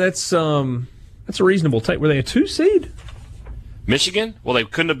 Yeah, that's a reasonable take. Were they a 2 seed? Michigan? Well, they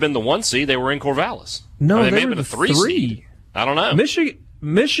couldn't have been the 1 seed. They were in Corvallis. No, they may were have been a 3 3. seed. I don't know.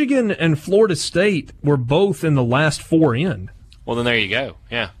 Michigan and Florida State were both in the last 4 in. Well, then there you go.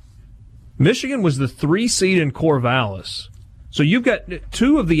 Yeah. Michigan was the 3 seed in Corvallis. So you've got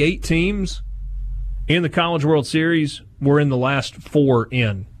 2 of the 8 teams in the College World Series were in the last 4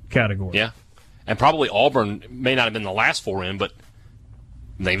 in category. Yeah. And probably Auburn may not have been the last 4 in, but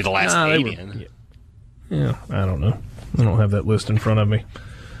maybe the last 8 in. Yeah, I don't know. I don't have that list in front of me.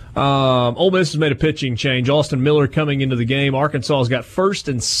 Ole Miss has made a pitching change. Austin Miller coming into the game. Arkansas has got first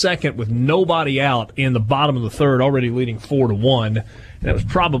and second with nobody out in the bottom of the third, already leading 4-1. And that was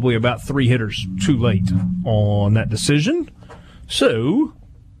probably about 3 hitters too late on that decision. So,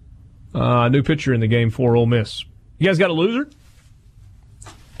 new pitcher in the game for Ole Miss. You guys got a loser?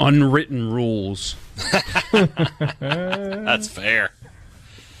 Unwritten rules. That's fair.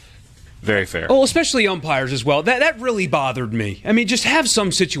 Very fair. Well, especially umpires as well. That really bothered me. I mean, just have some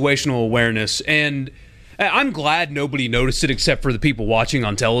situational awareness. And I'm glad nobody noticed it except for the people watching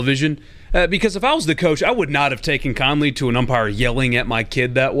on television. Because if I was the coach, I would not have taken kindly to an umpire yelling at my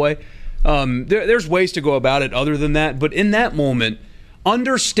kid that way. There's ways to go about it other than that. But in that moment,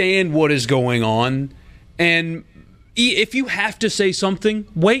 understand what is going on. And if you have to say something,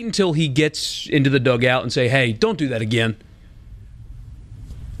 wait until he gets into the dugout and say, hey, don't do that again.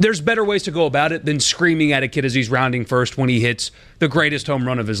 There's better ways to go about it than screaming at a kid as he's rounding first when he hits the greatest home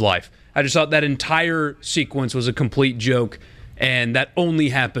run of his life. I just thought that entire sequence was a complete joke, and that only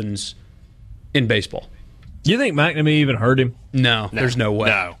happens in baseball. Do you think McNamee even heard him? No, there's no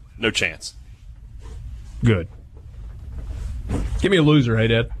way. No chance. Good. Give me a loser, hey,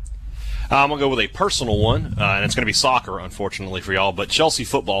 Dad. I'm going to go with a personal one, and it's going to be soccer, unfortunately for y'all, but Chelsea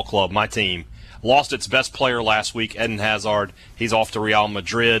Football Club, my team, lost its best player last week, Eden Hazard. He's off to Real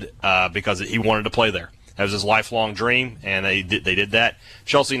Madrid because he wanted to play there. That was his lifelong dream, and they did that.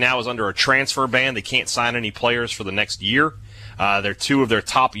 Chelsea now is under a transfer ban. They can't sign any players for the next year. Three of their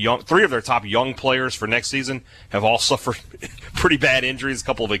top young players for next season have all suffered pretty bad injuries, a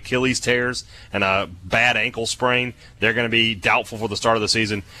couple of Achilles tears and a bad ankle sprain. They're going to be doubtful for the start of the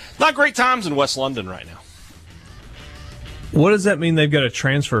season. Not great times in West London right now. What does that mean they've got a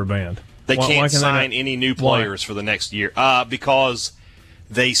transfer ban? They can't sign any new players for the next year because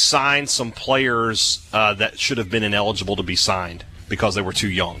they signed some players that should have been ineligible to be signed because they were too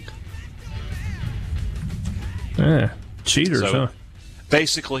young. Cheaters, huh?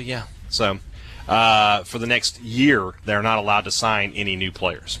 Basically, yeah. So for the next year, they're not allowed to sign any new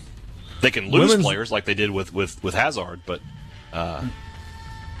players. They can lose players like they did with Hazard, but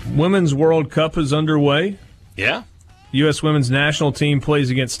Women's World Cup is underway. Yeah. U.S. women's national team plays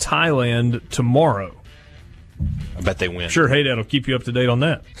against Thailand tomorrow. I bet they win. Sure, Haydad will keep you up to date on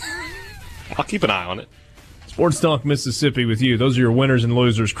that. I'll keep an eye on it. Sports Talk Mississippi with you. Those are your winners and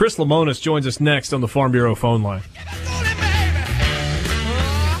losers. Chris Lemonis joins us next on the Farm Bureau phone line.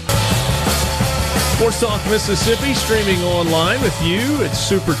 Sports Talk Mississippi, streaming online with you at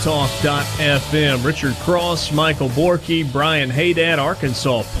supertalk.fm. Richard Cross, Michael Borky, Brian Haydad,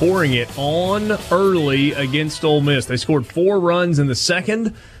 Arkansas pouring it on early against Ole Miss. They scored 4 runs in the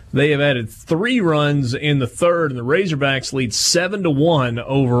second. They have added 3 runs in the third, and the Razorbacks lead 7-1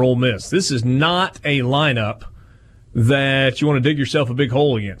 over Ole Miss. This is not a lineup that you want to dig yourself a big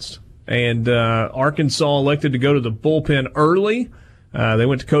hole against. And Arkansas elected to go to the bullpen early. They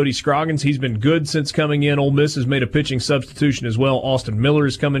went to Cody Scroggins. He's been good since coming in. Ole Miss has made a pitching substitution as well. Austin Miller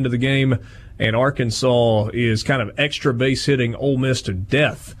has come into the game, and Arkansas is kind of extra base hitting Ole Miss to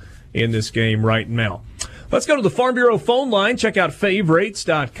death in this game right now. Let's go to the Farm Bureau phone line. Check out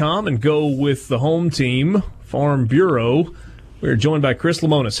favorites.com and go with the home team, Farm Bureau. We're joined by Chris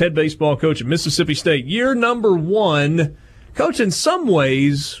Lemonis, head baseball coach at Mississippi State. Year number 1. Coach, in some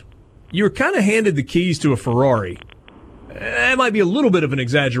ways, you were kind of handed the keys to a Ferrari. That might be a little bit of an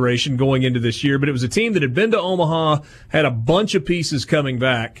exaggeration going into this year, but it was a team that had been to Omaha, had a bunch of pieces coming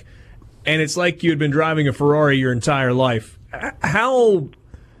back, and it's like you had been driving a Ferrari your entire life. How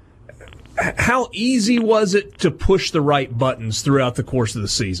easy was it to push the right buttons throughout the course of the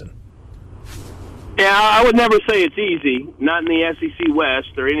season? Yeah, I would never say it's easy, not in the SEC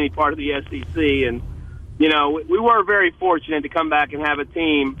West or any part of the SEC. And, you know, we were very fortunate to come back and have a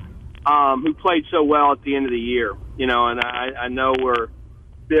team who played so well at the end of the year. You know, and I know we're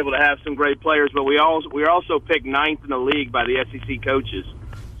be able to have some great players, but we also picked 9th in the league by the SEC coaches.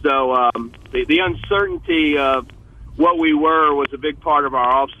 So the uncertainty of what we were was a big part of our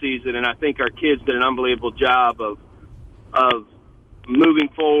off season, and I think our kids did an unbelievable job of moving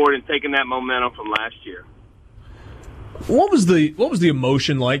forward and taking that momentum from last year. What was the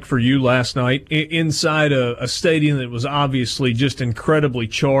emotion like for you last night inside a stadium that was obviously just incredibly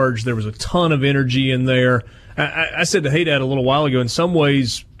charged? There was a ton of energy in there. I said to Haydad a little while ago, in some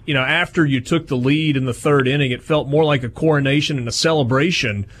ways, you know, after you took the lead in the third inning, it felt more like a coronation and a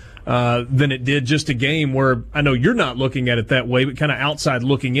celebration than it did just a game where I know you're not looking at it that way, but kind of outside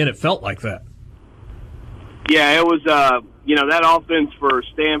looking in, it felt like that. Yeah, it was, you know, that offense for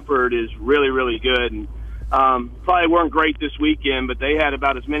Stanford is really, really good. And probably weren't great this weekend, but they had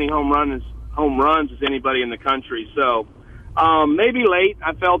about as many home runs as anybody in the country. So maybe late,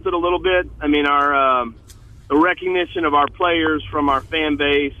 I felt it a little bit. I mean, the recognition of our players from our fan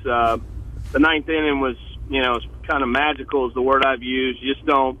base, the 9th inning was, you know, kind of magical is the word I've used. You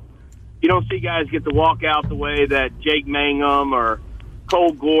don't see guys get to walk out the way that Jake Mangum or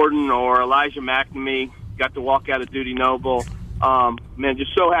Cole Gordon or Elijah McNamee got to walk out of Dudy Noble. Man,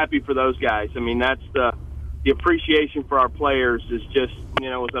 just so happy for those guys. I mean, that's the appreciation for our players is just, you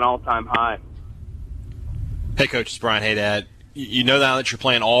know, was an all-time high. Hey, Coach, it's Brian Haydad. You know now that you're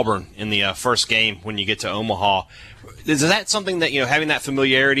playing Auburn in the first game when you get to Omaha. Is that something that, you know, having that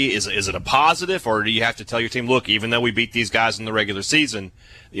familiarity, is it a positive, or do you have to tell your team, look, even though we beat these guys in the regular season,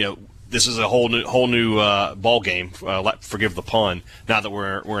 you know, this is a whole new ball game, forgive the pun, now that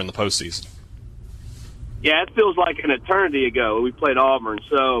we're in the postseason? Yeah, it feels like an eternity ago we played Auburn.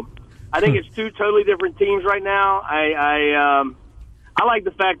 So I think it's 2 totally different teams right now. I like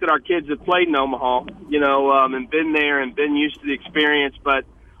the fact that our kids have played in Omaha, you know, and been there and been used to the experience. But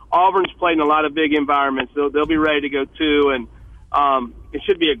Auburn's played in a lot of big environments. They'll be ready to go too, and it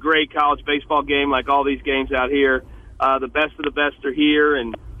should be a great college baseball game like all these games out here. The best of the best are here,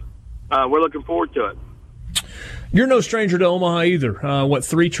 and we're looking forward to it. You're no stranger to Omaha either.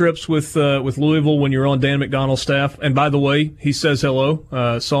 3 trips with Louisville when you were on Dan McDonald's staff? And by the way, he says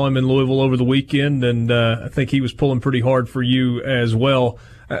hello. Saw him in Louisville over the weekend, and I think he was pulling pretty hard for you as well.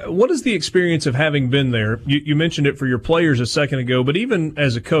 What is the experience of having been there? You mentioned it for your players a second ago, but even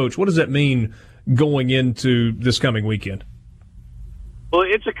as a coach, what does that mean going into this coming weekend? Well,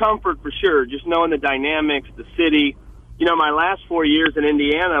 it's a comfort for sure, just knowing the dynamics, the city. You know, my last 4 years in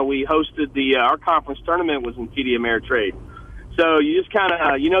Indiana, we hosted our conference tournament was in TD Ameritrade. So you just kind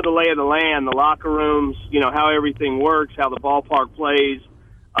of, you know, the lay of the land, the locker rooms, you know, how everything works, how the ballpark plays.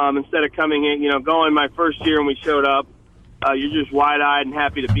 Instead of coming in, you know, going my first year when we showed up, you're just wide-eyed and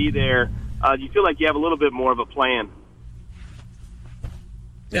happy to be there. You feel like you have a little bit more of a plan.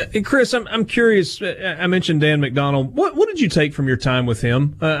 And Chris, I'm curious. I mentioned Dan McDonnell. What did you take from your time with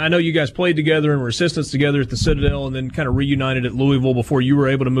him? I know you guys played together and were assistants together at the Citadel, and then kind of reunited at Louisville before you were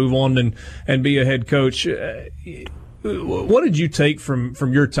able to move on and be a head coach. What did you take from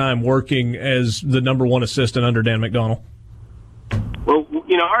your time working as the number one assistant under Dan McDonnell? Well,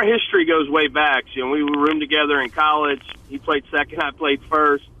 our history goes way back. We roomed together in college. He played second, I played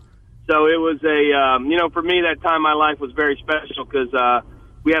first. So it was for me, that time in my life was very special because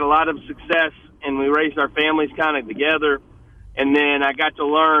we had a lot of success and we raised our families kind of together. And then I got to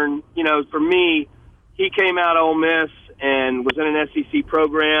learn, for me, he came out of Ole Miss and was in an SEC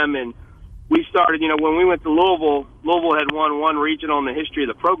program. And we started, when we went to Louisville had won one regional in the history of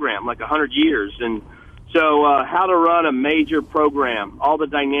the program, like 100 years. And so how to run a major program, all the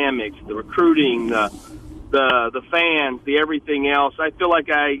dynamics, the recruiting, the fans, the everything else. I feel like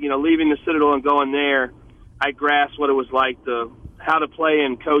leaving the Citadel and going there, I grasped what it was like how to play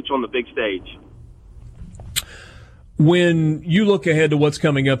and coach on the big stage. When you look ahead to what's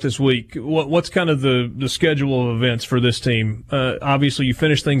coming up this week, what's kind of the schedule of events for this team? Obviously, you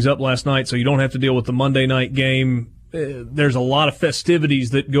finished things up last night, so you don't have to deal with the Monday night game. There's a lot of festivities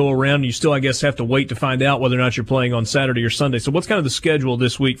that go around. You still, I guess, have to wait to find out whether or not you're playing on Saturday or Sunday. So what's kind of the schedule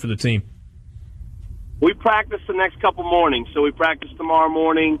this week for the team? We practice the next couple mornings. So we practice tomorrow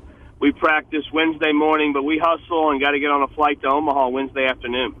morning. We practice Wednesday morning, but we hustle and got to get on a flight to Omaha Wednesday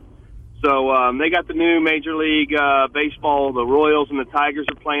afternoon. So they got the new Major League Baseball. The Royals and the Tigers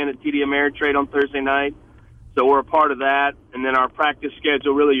are playing at TD Ameritrade on Thursday night. So we're a part of that. And then our practice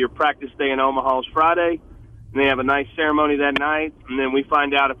schedule, really your practice day in Omaha is Friday. And they have a nice ceremony that night. And then we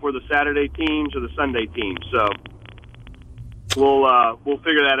find out if we're the Saturday teams or the Sunday teams. So we'll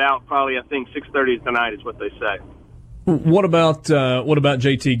figure that out probably, I think, 6:30 tonight is what they say. What about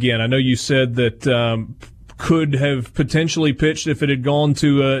JT Ginn? I know you said that could have potentially pitched if it had gone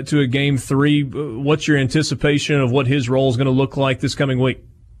to a game 3. What's your anticipation of what his role is going to look like this coming week?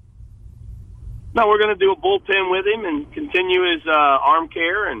 No, we're going to do a bullpen with him and continue his arm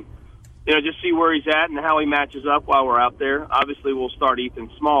care and just see where he's at and how he matches up while we're out there. Obviously, we'll start Ethan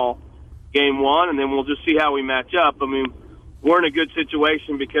Small game 1, and then we'll just see how we match up. I mean, we're in a good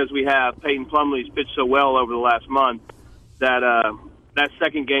situation because we have Peyton Plumlee's pitched so well over the last month that that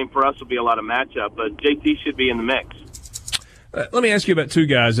second game for us will be a lot of matchup. But JT should be in the mix. Let me ask you about two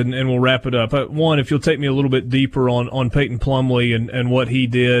guys, and we'll wrap it up. One, if you'll take me a little bit deeper on Peyton Plumlee and what he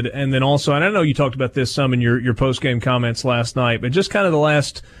did, and then also, and I know you talked about this some in your post-game comments last night, but just kind of the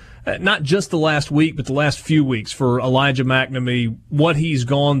last – not just the last week, but the last few weeks for Elijah McNamee, what he's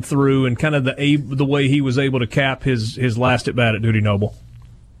gone through and kind of the way he was able to cap his last at-bat at Dudy Noble.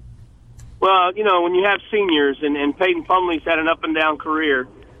 Well, when you have seniors, and Peyton Plumlee's had an up-and-down career,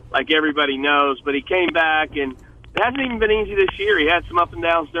 like everybody knows, but he came back, and it hasn't even been easy this year. He had some up and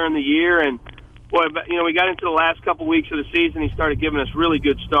downs during the year, and, boy, we got into the last couple weeks of the season. He started giving us really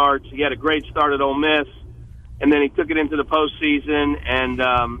good starts. He had a great start at Ole Miss. And then he took it into the postseason, and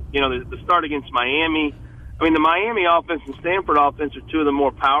the start against Miami. I mean, the Miami offense and Stanford offense are two of the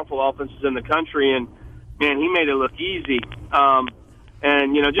more powerful offenses in the country, and man, he made it look easy.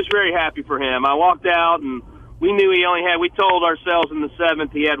 Just very happy for him. I walked out, and we knew he only had. We told ourselves in the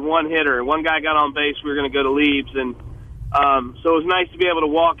 7th he had one hitter. One guy got on base. We were going to go to Leibs, and so it was nice to be able to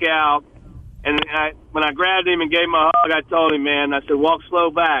walk out. And when I grabbed him and gave him a hug, I told him, man, I said, walk slow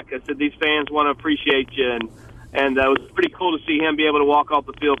back. I said, these fans want to appreciate you. And it was pretty cool to see him be able to walk off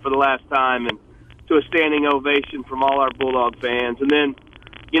the field for the last time and to a standing ovation from all our Bulldog fans. And then,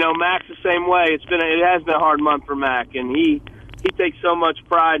 Mac's the same way. It has been a hard month for Mac, and he takes so much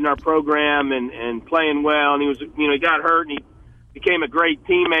pride in our program and playing well. And he got hurt and he became a great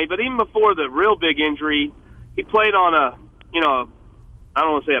teammate. But even before the real big injury, he played on I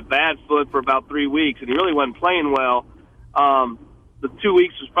don't want to say a bad foot for about 3 weeks, and he really wasn't playing well. The 2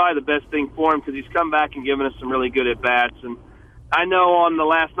 weeks was probably the best thing for him because he's come back and given us some really good at-bats. And I know on the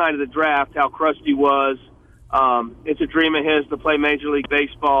last night of the draft how crushed he was. It's a dream of his to play Major League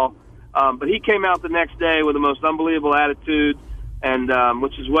Baseball. But he came out the next day with the most unbelievable attitude, and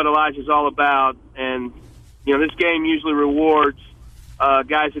which is what Elijah's all about. And, this game usually rewards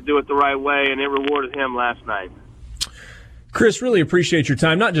guys that do it the right way, and it rewarded him last night. Chris, really appreciate your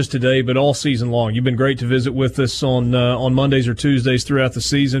time, not just today, but all season long. You've been great to visit with us on Mondays or Tuesdays throughout the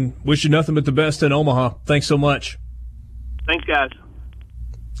season. Wish you nothing but the best in Omaha. Thanks so much. Thanks, guys.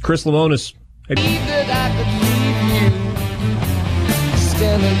 Chris Lemonis.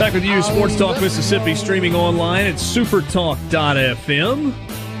 Back with you, Sports Talk Mississippi, streaming online at supertalk.fm.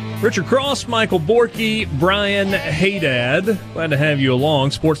 Richard Cross, Michael Borky, Brian Haydad. Glad to have you along.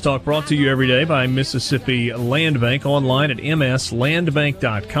 Sports Talk brought to you every day by Mississippi Land Bank, online at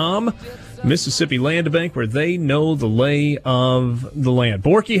mslandbank.com. Mississippi Land Bank, where they know the lay of the land.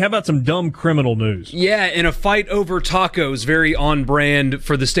 Borky, how about some dumb criminal news? Yeah, in a fight over tacos, very on brand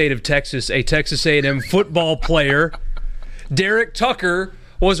for the state of Texas, a Texas A&M football player, Derek Tucker,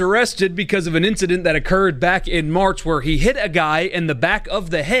 was arrested because of an incident that occurred back in March where he hit a guy in the back of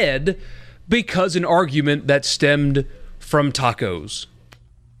the head because an argument that stemmed from tacos.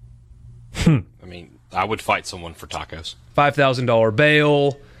 I mean, I would fight someone for tacos. $5,000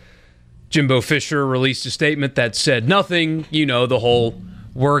 bail. Jimbo Fisher released a statement that said nothing. You know, the whole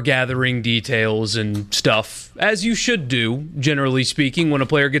we're gathering details and stuff, as you should do, generally speaking, when a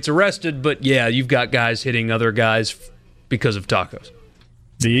player gets arrested. But yeah, you've got guys hitting other guys because of tacos.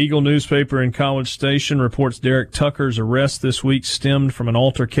 The Eagle newspaper in College Station reports Derek Tucker's arrest this week stemmed from an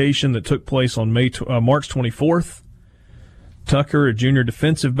altercation that took place on March 24th. Tucker, a junior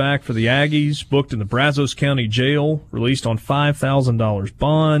defensive back for the Aggies, booked in the Brazos County Jail, released on $5,000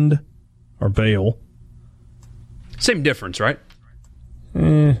 bond or bail. Same difference, right?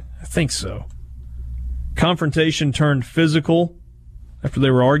 I think so. Confrontation turned physical after they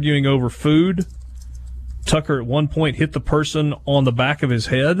were arguing over food. Tucker at one point hit the person on the back of his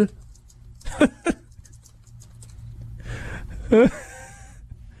head.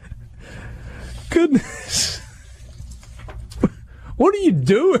 Goodness. What are you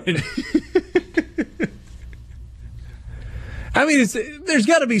doing? I mean, there's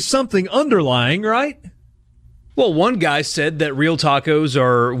got to be something underlying, right? Well, one guy said that real tacos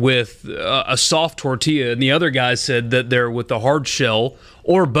are with a soft tortilla, and the other guy said that they're with the hard shell,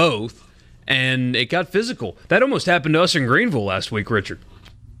 or both. And it got physical. That almost happened to us in Greenville last week, Richard.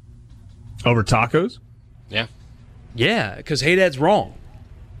 Over tacos? Yeah. Yeah, because Haydad's wrong.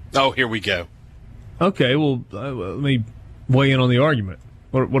 Oh, here we go. Okay, well, let me weigh in on the argument.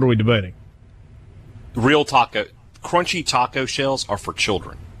 What are we debating? Real taco, crunchy taco shells are for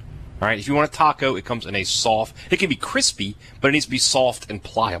children. All right, if you want a taco, it comes in a soft. It can be crispy, but it needs to be soft and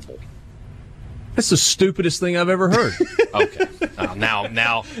pliable. That's the stupidest thing I've ever heard. Okay. Now,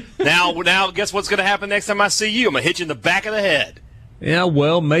 guess what's going to happen next time I see you? I'm going to hit you in the back of the head. Yeah,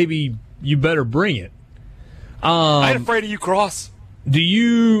 well, maybe you better bring it. I ain't afraid of you, Cross. Are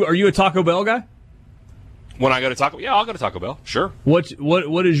you a Taco Bell guy? When I go to Taco Bell? Yeah, I'll go to Taco Bell. Sure. What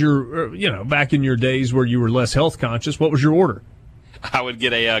is your, back in your days where you were less health conscious, what was your order? I would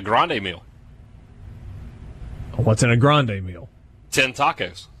get a grande meal. What's in a grande meal? 10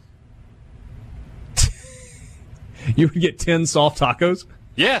 tacos. You would get 10 soft tacos?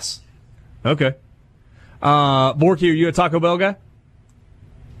 Yes. Okay. Borky, are you a Taco Bell guy?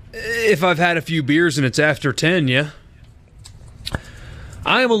 If I've had a few beers and it's after 10, yeah.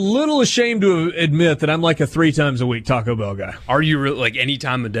 I am a little ashamed to admit that I'm like a 3 times a week Taco Bell guy. Are you really, like any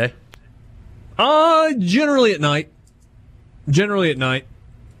time of day? Generally at night.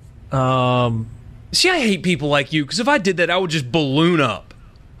 See, I hate people like you because if I did that, I would just balloon up.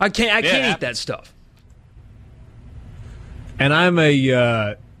 I can't eat that stuff. And I'm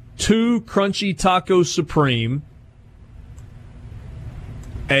a 2 crunchy taco supreme,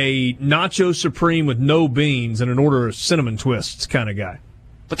 a nacho supreme with no beans, and an order of cinnamon twists kind of guy.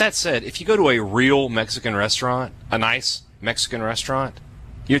 But that said, if you go to a real Mexican restaurant, a nice Mexican restaurant,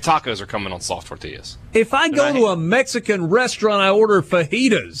 your tacos are coming on soft tortillas. If I go to a Mexican restaurant, I order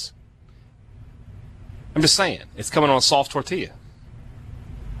fajitas. I'm just saying, it's coming on a soft tortilla.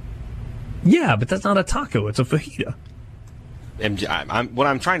 Yeah, but that's not a taco. It's a fajita. And what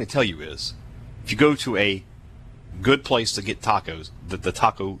I'm trying to tell you is, if you go to a good place to get tacos,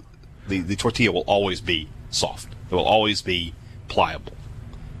 the tortilla will always be soft. It will always be pliable.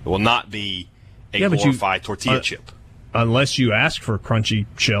 It will not be a glorified tortilla chip. Unless you ask for crunchy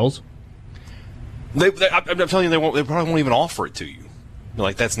shells. I'm telling you, they probably won't even offer it to you.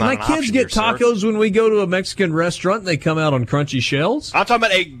 Like, that's not an option. My kids get tacos when we go to a Mexican restaurant and they come out on crunchy shells.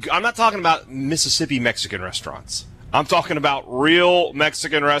 I'm not talking about Mississippi Mexican restaurants. I'm talking about real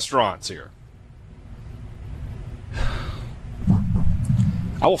Mexican restaurants here.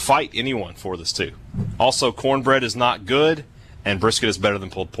 I will fight anyone for this, too. Also, cornbread is not good, and brisket is better than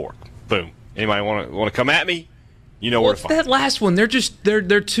pulled pork. Boom. Anybody want to come at me? You know where to find that last one,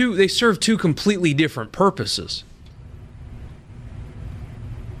 they serve 2 completely different purposes.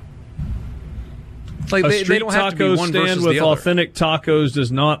 Like they don't have to be one versus the other. A street taco stand with authentic tacos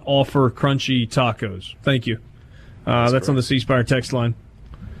does not offer crunchy tacos. Thank you. That's on the C Spire text line.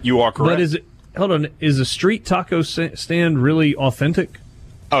 You are correct. But is a street taco stand really authentic?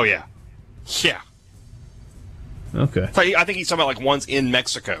 Oh, yeah. Yeah. Okay. I think he's talking about like ones in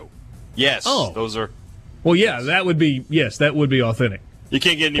Mexico. Yes. Oh. Those are. Well, yeah, that would be authentic. You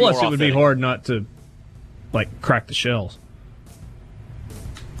can't get any more Plus, it authentic. would be hard not to, crack the shells.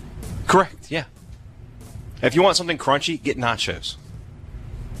 Correct, yeah. If you want something crunchy, get nachos.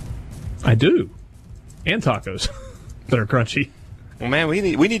 I do. And tacos that are crunchy. Well, man, we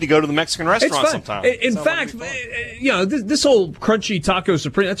need to go to the Mexican restaurant sometime. In fact, this whole crunchy taco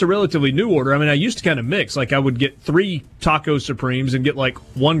supreme, that's a relatively new order. I mean, I used to kind of mix. Like, I would get 3 taco supremes and get, 1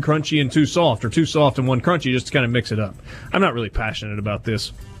 crunchy and 2 soft, or 2 soft and 1 crunchy, just to kind of mix it up. I'm not really passionate about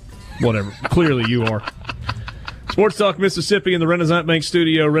this. Whatever. Clearly you are. Sports Talk Mississippi in the Renaissance Bank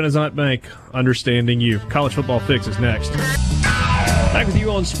studio. Renaissance Bank, understanding you. College Football Fix is next. Back with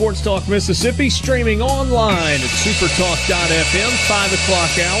you on Sports Talk Mississippi, streaming online at supertalk.fm, 5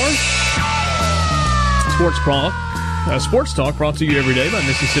 o'clock hour. Sports Talk brought to you every day by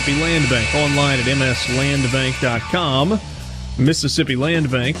Mississippi Land Bank, online at mslandbank.com. Mississippi Land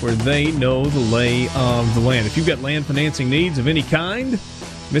Bank, where they know the lay of the land. If you've got land financing needs of any kind,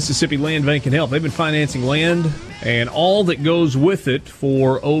 Mississippi Land Bank can help. They've been financing land and all that goes with it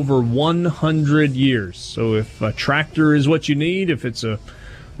for over 100 years. So if a tractor is what you need, if it's a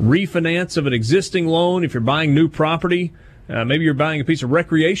refinance of an existing loan, if you're buying new property, maybe you're buying a piece of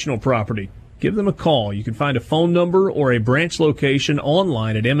recreational property, give them a call. You can find a phone number or a branch location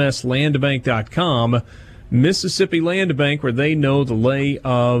online at mslandbank.com. Mississippi Land Bank, where they know the lay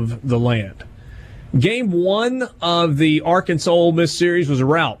of the land. Game 1 of the Arkansas-Ole Miss series was a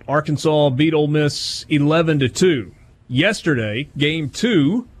rout. Arkansas beat Ole Miss 11-2. Yesterday, Game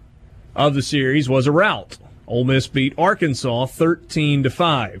 2 of the series was a rout. Ole Miss beat Arkansas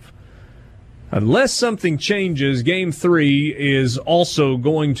 13-5. Unless something changes, Game 3 is also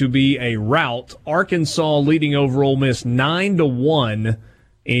going to be a rout. Arkansas leading over Ole Miss 9-1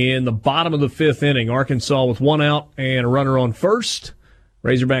 in the bottom of the 5th inning. Arkansas with 1 out and a runner on first.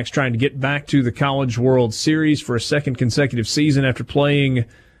 Razorbacks trying to get back to the College World Series for a second consecutive season after playing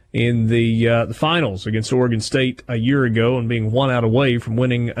in the finals against Oregon State a year ago and being 1 out away from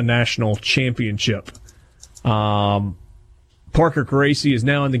winning a national championship. Parker Caracci is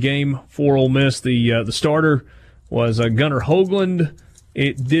now in the game for Ole Miss. The starter was Gunnar Hoagland.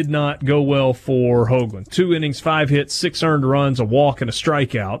 It did not go well for Hoagland. 2 innings, 5 hits, 6 earned runs, a walk, and a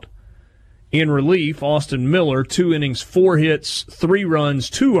strikeout. In relief, Austin Miller, 2 innings, 4 hits, 3 runs,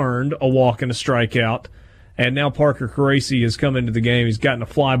 2 earned, a walk, and a strikeout. And now Parker Caracci has come into the game. He's gotten a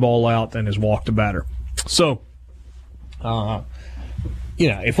fly ball out and has walked a batter. So,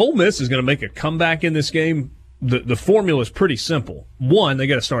 if Ole Miss is going to make a comeback in this game, the formula is pretty simple. 1, they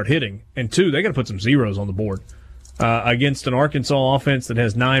got to start hitting. And 2, they got to put some zeros on the board against an Arkansas offense that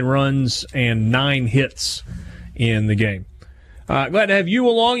has 9 runs and 9 hits in the game. Glad to have you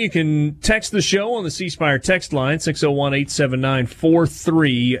along. You can text the show on the C Spire text line,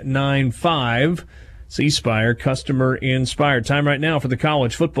 601-879-4395. C Spire, customer inspired. Time right now for the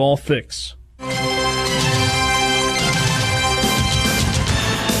College Football Fix.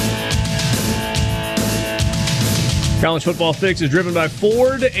 College Football Fix is driven by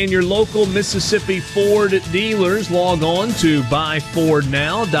Ford and your local Mississippi Ford dealers. Log on to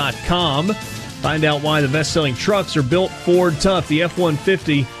buyfordnow.com. Find out why the best-selling trucks are built Ford tough. The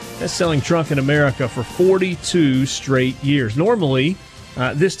F-150, best-selling truck in America for 42 straight years. Normally,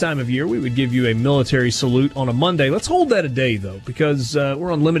 this time of year, we would give you a military salute on a Monday. Let's hold that a day, though, because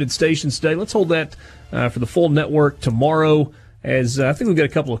we're on limited stations today. Let's hold that for the full network tomorrow, as I think we've got a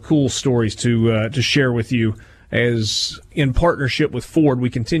couple of cool stories to share with you, as in partnership with Ford,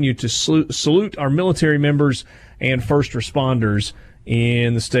 we continue to salute our military members and first responders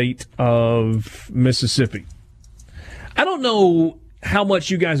in the state of Mississippi. I don't know how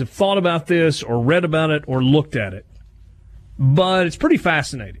much you guys have thought about this or read about it or looked at it, but it's pretty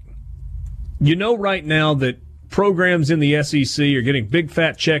fascinating. You know right now that programs in the SEC are getting big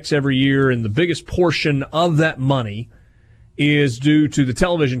fat checks every year, and the biggest portion of that money is due to the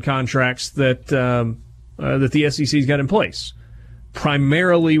television contracts that the SEC's got in place,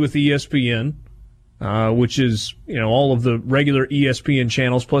 primarily with ESPN, which is, all of the regular ESPN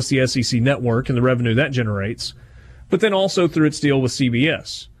channels plus the SEC network and the revenue that generates, but then also through its deal with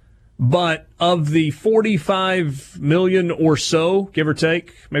CBS. But of the $45 million or so, give or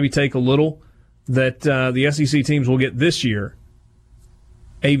take, maybe take a little, that the SEC teams will get this year,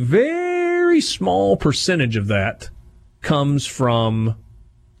 a very small percentage of that comes from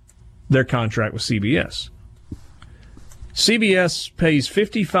their contract with CBS. CBS pays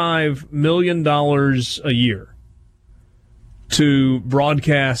 $55 million a year to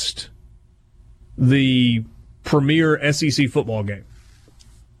broadcast the premier SEC football game.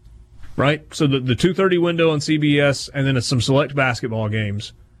 right? So the 2:30 window on CBS and then some select basketball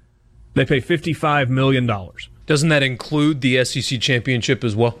games, they pay $55 million. Doesn't that include the SEC championship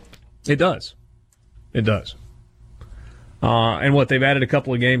as well? It does. It does. And they've added a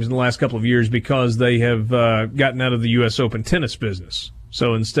couple of games in the last couple of years because they have gotten out of the U.S. Open tennis business.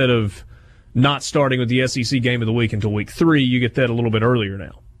 So instead of not starting with the SEC game of the week until week 3, you get that a little bit earlier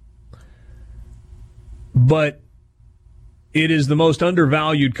now. But it is the most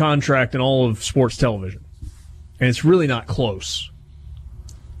undervalued contract in all of sports television. And it's really not close.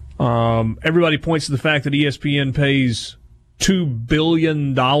 Everybody points to the fact that ESPN pays $2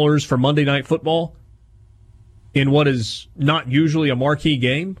 billion for Monday Night Football in what is not usually a marquee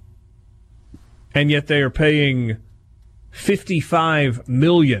game, and yet they are paying $55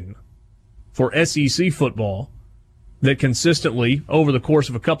 million for SEC football that consistently, over the course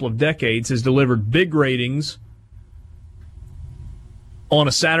of a couple of decades, has delivered big ratings on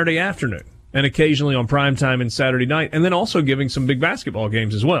a Saturday afternoon and occasionally on primetime and Saturday night, and then also giving some big basketball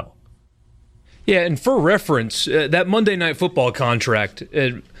games as well. Yeah, and for reference, that Monday Night Football contract,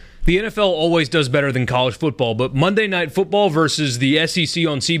 the NFL always does better than college football, but Monday Night Football versus the SEC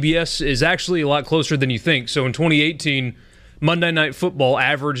on CBS is actually a lot closer than you think. So in 2018, Monday Night Football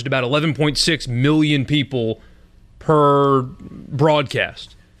averaged about 11.6 million people per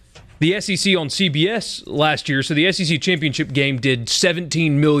broadcast. The SEC on CBS last year, so the SEC championship game did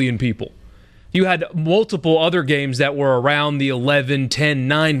 17 million people. You had multiple other games that were around the 11, 10,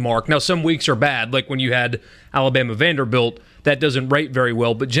 9 mark. Now, some weeks are bad, like when you had Alabama-Vanderbilt. That doesn't rate very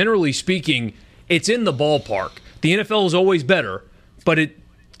well. But generally speaking, it's in the ballpark. The NFL is always better, but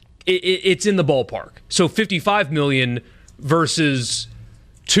it's in the ballpark. So $55 million versus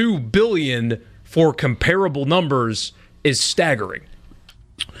 $2 billion for comparable numbers is staggering.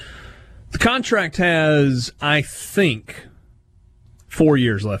 The contract has, I think, 4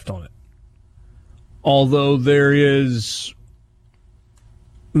 years left on it. Although there is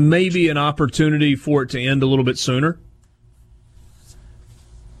maybe an opportunity for it to end a little bit sooner.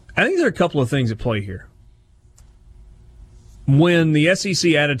 I think there are a couple of things at play here. When the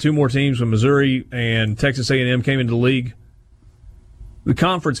SEC added 2 more teams, when Missouri and Texas A&M came into the league, the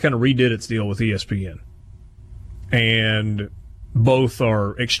conference kind of redid its deal with ESPN. And both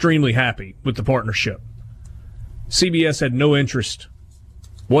are extremely happy with the partnership. CBS had no interest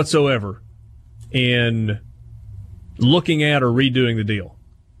whatsoever in looking at or redoing the deal.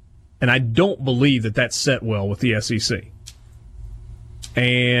 And I don't believe that that's set well with the SEC.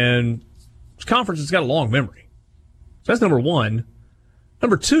 And this conference has got a long memory. So that's number one.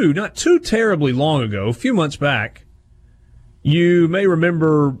 Number two, not too terribly long ago, a few months back, you may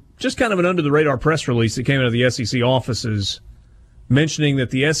remember just kind of an under-the-radar press release that came out of the SEC offices mentioning that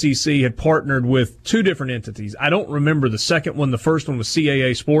the SEC had partnered with 2 different entities. I don't remember the second one. The first one was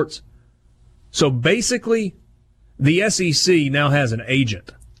CAA Sports. So basically, the SEC now has an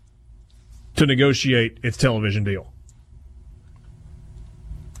agent to negotiate its television deal.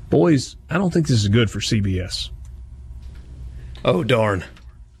 Boys, I don't think this is good for CBS. Oh, darn.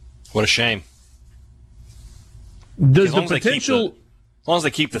 What a shame. Does the potential... As long as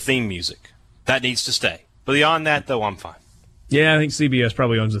they keep the theme music. That needs to stay. But beyond that, though, I'm fine. Yeah, I think CBS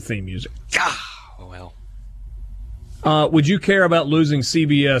probably owns the theme music. Oh, well. Would you care about losing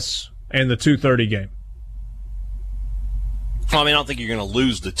CBS and the 2:30 game? Well, I mean, I don't think you're going to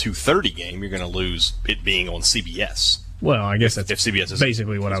lose the 2:30 game. You're going to lose it being on CBS. Well, I guess that's if CBS is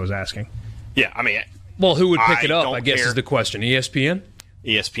basically what I was asking. Yeah, I mean... Well, who would pick it up, I guess, is the question. ESPN?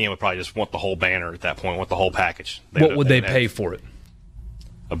 ESPN would probably just want the whole banner at that point, want the whole package. What would they pay for it?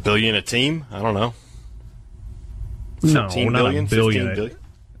 $1 billion a team? I don't know. No, not billion, $1 billion. 15 billion?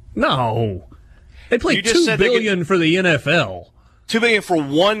 No. They play $2 billion for the NFL. $2 billion for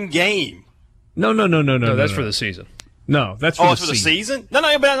one game. No. No, that's for the season. No, that's for the season. Oh, it's for the season? No,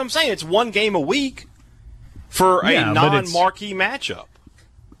 but I'm saying it's one game a week for a non-marquee matchup.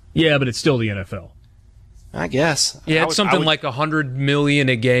 Yeah, but it's still the NFL. I guess. Yeah, it's something like $100 million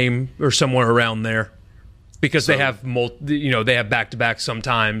a game or somewhere around there, because they have they have back-to-back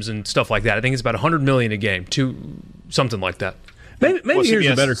sometimes and stuff like that. I think it's about $100 million a game, something like that. Maybe here's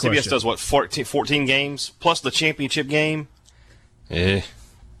a better question. CBS does what, 14 games plus the championship game?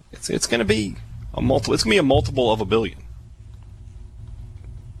 It's going to be a multiple. It's going to be a multiple of $1 billion.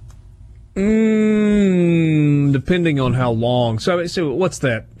 Depending on how long. So what's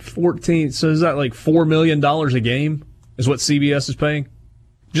that? 14. So is that like $4 million a game? Is what CBS is paying?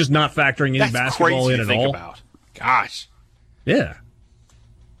 Just not factoring any basketball in at all. About. Gosh. Yeah.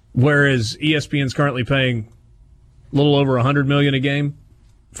 Whereas ESPN's currently paying a little over $100 million a game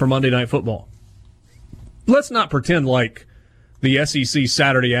for Monday Night Football. Let's not pretend like the SEC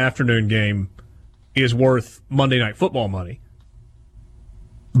Saturday afternoon game is worth Monday Night Football money.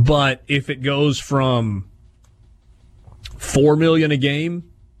 But if it goes from $4 million a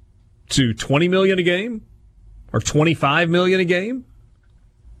game to $20 million a game or $25 million a game,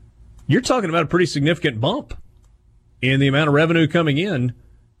 you're talking about a pretty significant bump in the amount of revenue coming in,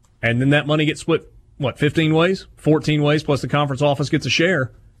 and then that money gets split, 15 ways, 14 ways, plus the conference office gets a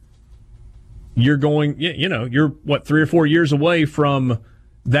share. You're going, you're 3 or 4 years away from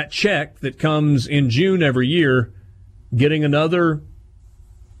that check that comes in June every year, getting another,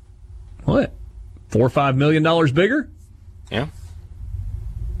 $4 or $5 million bigger? Yeah.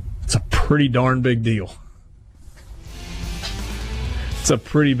 It's a pretty darn big deal. It's a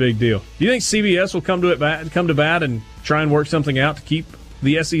pretty big deal. Do you think CBS will come to bat and try and work something out to keep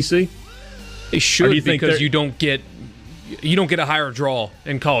the SEC? They should, because you don't get a higher draw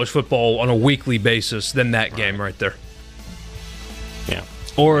in college football on a weekly basis than that game right there. Yeah.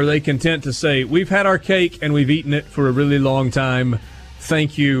 Or are they content to say, we've had our cake and we've eaten it for a really long time.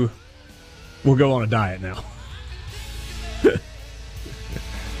 Thank you. We'll go on a diet now.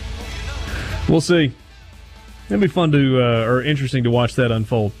 We'll see. It'll be fun or interesting to watch that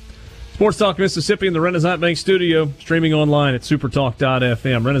unfold. Sports Talk Mississippi in the Renaissance Bank studio, streaming online at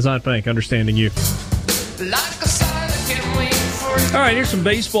supertalk.fm. Renaissance Bank, understanding you. All right, here's some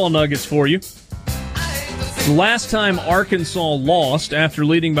baseball nuggets for you. The last time Arkansas lost after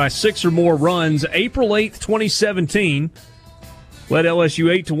leading by 6 or more runs, April 8th, 2017, led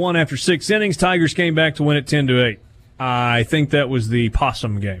LSU 8-1 after 6 innings. Tigers came back to win it 10-8. I think that was the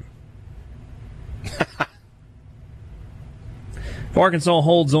Possum game. If Arkansas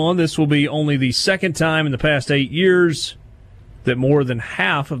holds on, this will be only the second time in the past 8 years that more than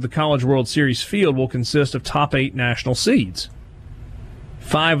half of the College World Series field will consist of top 8 national seeds.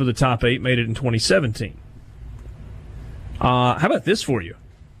 5 of the top 8 made it in 2017. How about this for you?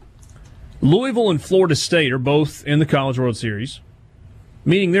 Louisville and Florida State are both in the College World Series,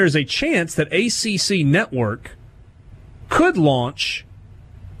 meaning there is a chance that ACC Network could launch,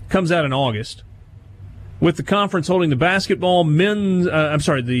 comes out in August, with the conference holding the basketball,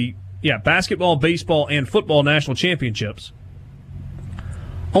 basketball, baseball, and football national championships.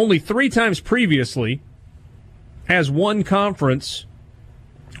 Only 3 times previously has one conference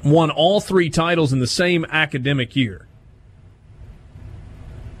won all 3 titles in the same academic year.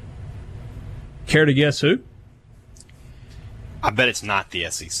 Care to guess who? I bet it's not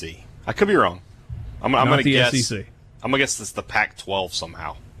the SEC. I could be wrong. I'm going to guess. SEC. I'm going to guess it's the Pac-12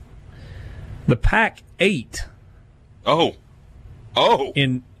 somehow. The Pac-8. Oh.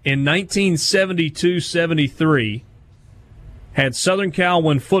 In 1972-73, had Southern Cal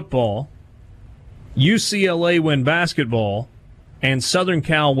win football, UCLA win basketball, and Southern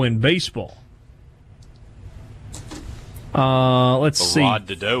Cal win baseball. Let's see. The Rod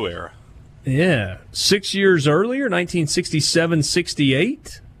Dedeaux era. Yeah. 6 years earlier, 1967-68?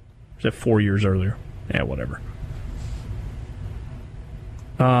 Is that 4 years earlier? Yeah, whatever.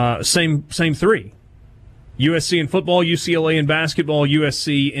 Same 3. USC in football, UCLA in basketball,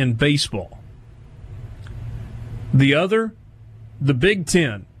 USC in baseball. The other, the Big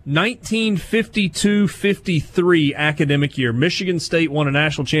Ten, 1952-53 academic year. Michigan State won a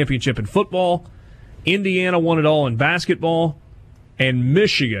national championship in football. Indiana won it all in basketball. And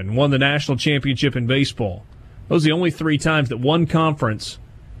Michigan won the national championship in baseball. Those are the only 3 times that one conference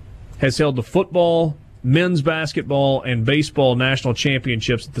has held the football, men's basketball, and baseball national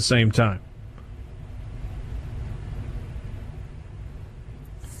championships at the same time.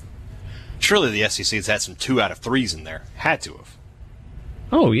 Surely the SEC has had some 2 out of 3s in there. Had to have.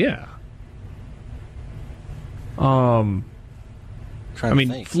 Oh, yeah.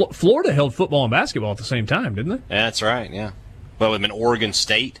 Florida held football and basketball at the same time, didn't they? Yeah, that's right, yeah. Well, it would have been Oregon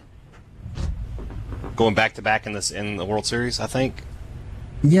State going back-to-back in the World Series, I think.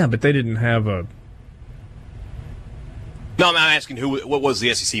 Yeah, but they didn't have a... No, I'm asking what was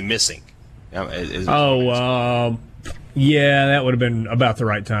the SEC missing? Yeah, that would have been about the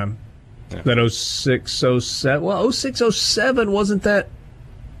right time. Yeah. That 06, 07. Well, 06, 07 wasn't that...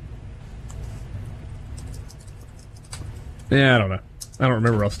 Yeah, I don't know. I don't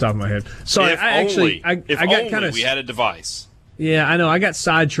remember off the top of my head. Sorry, we had a device. Yeah, I know. I got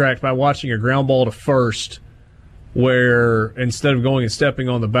sidetracked by watching a ground ball to first where instead of going and stepping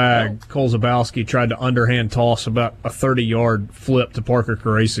on the bag, Cole Zabowski tried to underhand toss about a 30-yard flip to Parker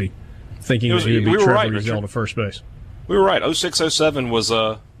Caracci, thinking that he would be Trevor Ezell to first base. We were right. 06, 07 was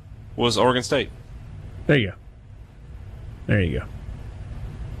Oregon State. There you go.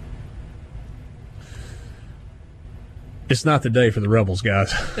 It's not the day for the Rebels,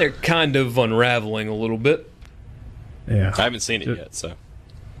 guys. They're kind of unraveling a little bit. Yeah, I haven't seen it yet, so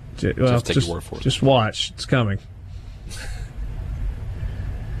just take your word for it. Just watch; it's coming.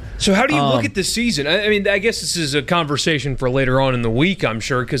 So how do you look at this season? I mean, I guess this is a conversation for later on in the week, I'm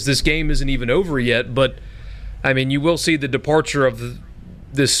sure, because this game isn't even over yet. But, I mean, you will see the departure of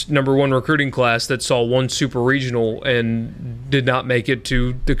this number one recruiting class that saw one super regional and did not make it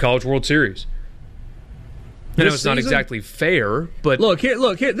to the College World Series. I know it's not exactly fair, but... Look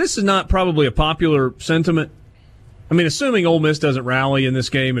here. This is not probably a popular sentiment. I mean, assuming Ole Miss doesn't rally in this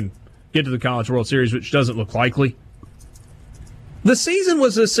game and get to the College World Series, which doesn't look likely, the season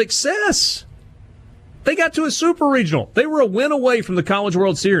was a success. They got to a super regional. They were a win away from the College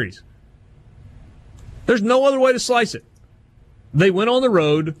World Series. There's no other way to slice it. They went on the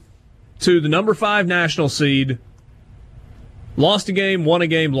road to the number 5 national seed, lost a game, won a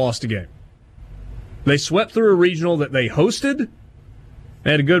game, lost a game. They swept through a regional that they hosted.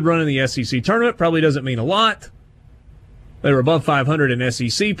 They had a good run in the SEC tournament. Probably doesn't mean a lot. They were above 500 in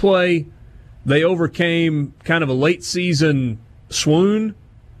SEC play. They overcame kind of a late season swoon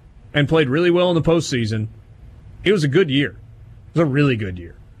and played really well in the postseason. It was a good year. It was a really good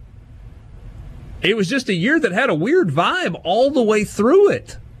year. It was just a year that had a weird vibe all the way through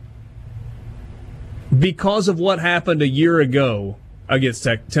it because of what happened a year ago against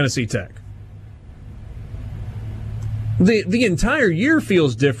Tennessee Tech. The entire year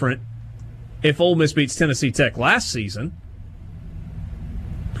feels different if Ole Miss beats Tennessee Tech last season,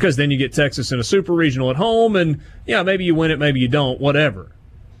 because then you get Texas in a super regional at home, and yeah, maybe you win it, maybe you don't, whatever.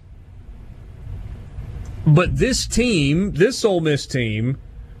 But this team, this Ole Miss team,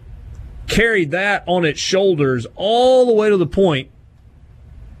 carried that on its shoulders all the way to the point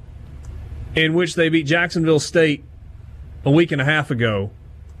in which they beat Jacksonville State a week and a half ago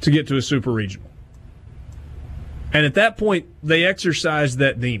to get to a super regional. And at that point, they exercised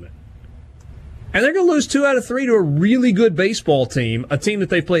that demon. And they're going to lose 2 out of 3 to a really good baseball team, a team that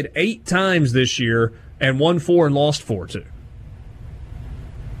they played 8 times this year and won 4 and lost 4 to.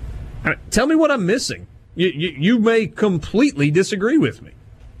 Tell me what I'm missing. You may completely disagree with me.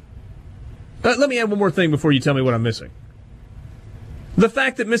 Let me add one more thing before you tell me what I'm missing. The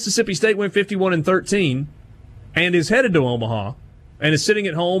fact that Mississippi State went 51-13 and is headed to Omaha and is sitting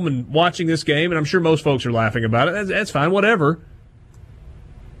at home and watching this game, and I'm sure most folks are laughing about it. That's fine, whatever.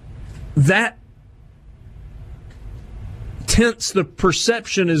 That tints the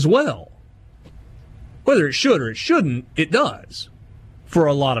perception as well. Whether it should or it shouldn't, it does for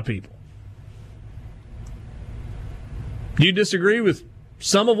a lot of people. Do you disagree with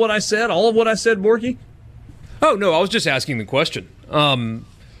some of what I said, all of what I said, Borky? Oh, no, I was just asking the question.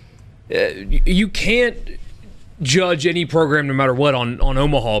 You can't judge any program no matter what on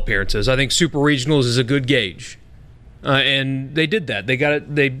Omaha appearances. I think Super Regionals is a good gauge. And they did that. They got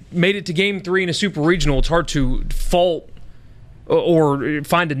it. They made it to Game 3 in a Super Regional. It's hard to fault or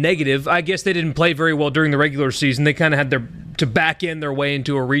find a negative. I guess they didn't play very well during the regular season. They kind of had to back in their way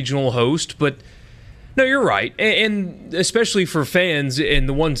into a regional host. But, no, you're right. And especially for fans and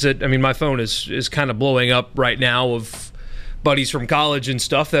the ones that, I mean, my phone is kind of blowing up right now of buddies from college and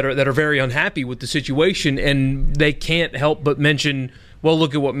stuff that are very unhappy with the situation, and they can't help but mention, well,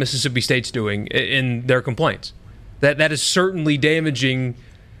 look at what Mississippi State's doing in their complaints. That is certainly damaging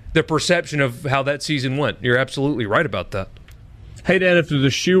the perception of how that season went. You're absolutely right about that. Hey, Dad, if the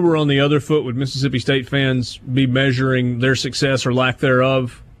shoe were on the other foot, would Mississippi State fans be measuring their success or lack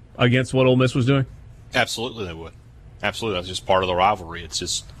thereof against what Ole Miss was doing? Absolutely, they would. Absolutely, that's just part of the rivalry. It's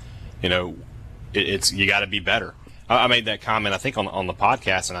just, it's you got to be better. I made that comment, I think, on the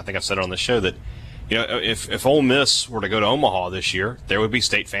podcast, and I think I've said it on the show that, if Ole Miss were to go to Omaha this year, there would be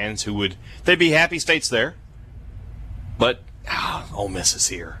State fans they'd be happy State's there, but Ole Miss is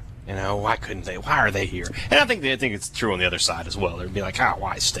here. Why couldn't they? Why are they here? And I think it's true on the other side as well. They'd be like,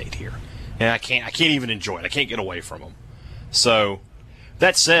 why is State here? And I can't even enjoy it. I can't get away from them. So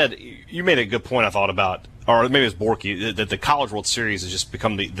that said, you made a good point, I thought, about, or maybe it was Borky, that the College World Series has just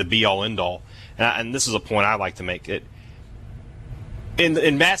become the be-all, end-all. And this is a point I like to make.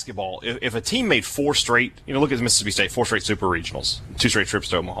 In basketball, if a team made 4 straight, look at Mississippi State, 4 straight Super Regionals, 2 straight trips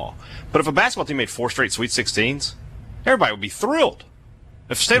to Omaha. But if a basketball team made 4 straight Sweet 16s, everybody would be thrilled.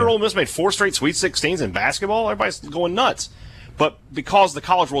 If State or Ole Miss made 4 straight Sweet 16s in basketball, everybody's going nuts. But because the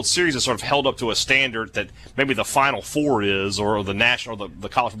College World Series is sort of held up to a standard that maybe the Final Four is, or the national, or the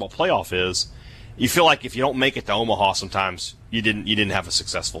college football playoff is, you feel like if you don't make it to Omaha, sometimes you didn't have a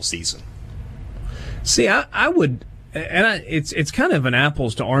successful season. See, I would, and it's kind of an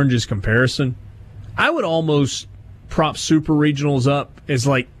apples to oranges comparison. I would almost prop Super Regionals up as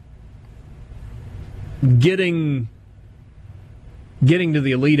like getting to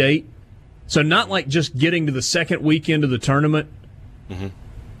the Elite Eight So not like just getting to the second weekend of the tournament,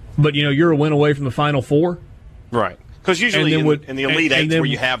 but you're a win away from the Final Four. Right. Because usually in the Elite Eight where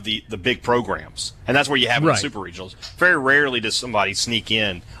you have the big programs, and that's where you have the Super Regionals. Very rarely does somebody sneak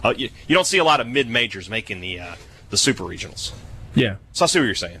in. You don't see a lot of mid-majors making the Super Regionals. Yeah. So I see what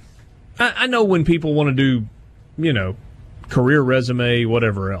you're saying. I know when people want to do, career resume,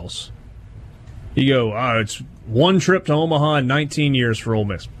 whatever else. You go, it's one trip to Omaha in 19 years for Ole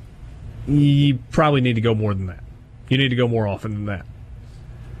Miss. You probably need to go more than that. You need to go more often than that.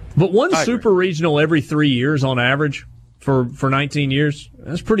 But one Super Regional every 3 years on average for 19 years,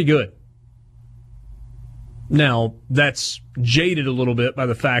 that's pretty good. Now, that's jaded a little bit by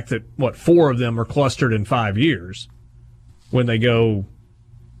the fact that, 4 of them are clustered in 5 years when they go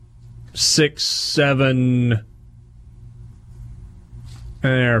 6, 7,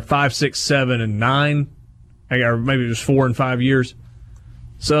 or 5, 6, 7, and 9. Or maybe it was 4 and 5 years.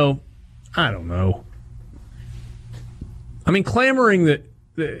 So, I don't know. I mean, clamoring that...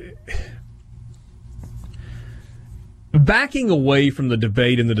 backing away from the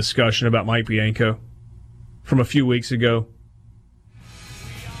debate and the discussion about Mike Bianco from a few weeks ago,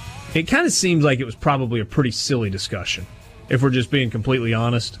 it kind of seems like it was probably a pretty silly discussion, if we're just being completely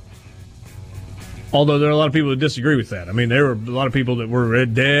honest. Although there are a lot of people that disagree with that. I mean, there were a lot of people that were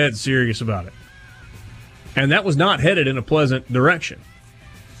dead serious about it. And that was not headed in a pleasant direction.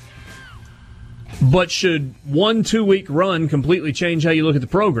 But should 1-2 week run completely change how you look at the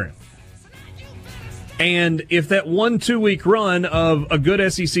program? And if that 1-2 week run of a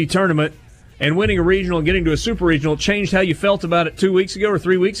good SEC tournament and winning a regional and getting to a super regional changed how you felt about it 2 weeks ago or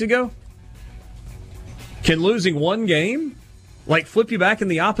 3 weeks ago, can losing one game flip you back in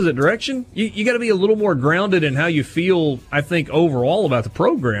the opposite direction? You got to be a little more grounded in how you feel, I think, overall about the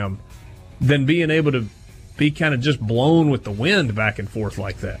program than being able to be kind of just blown with the wind back and forth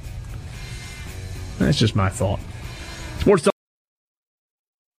like that. That's just my thought. Sports Talk.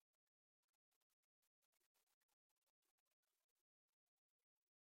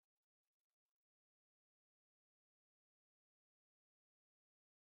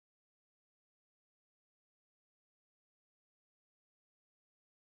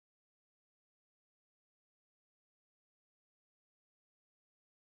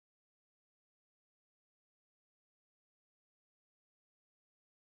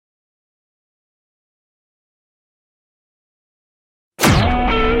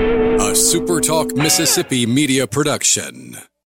 A SuperTalk Mississippi media production.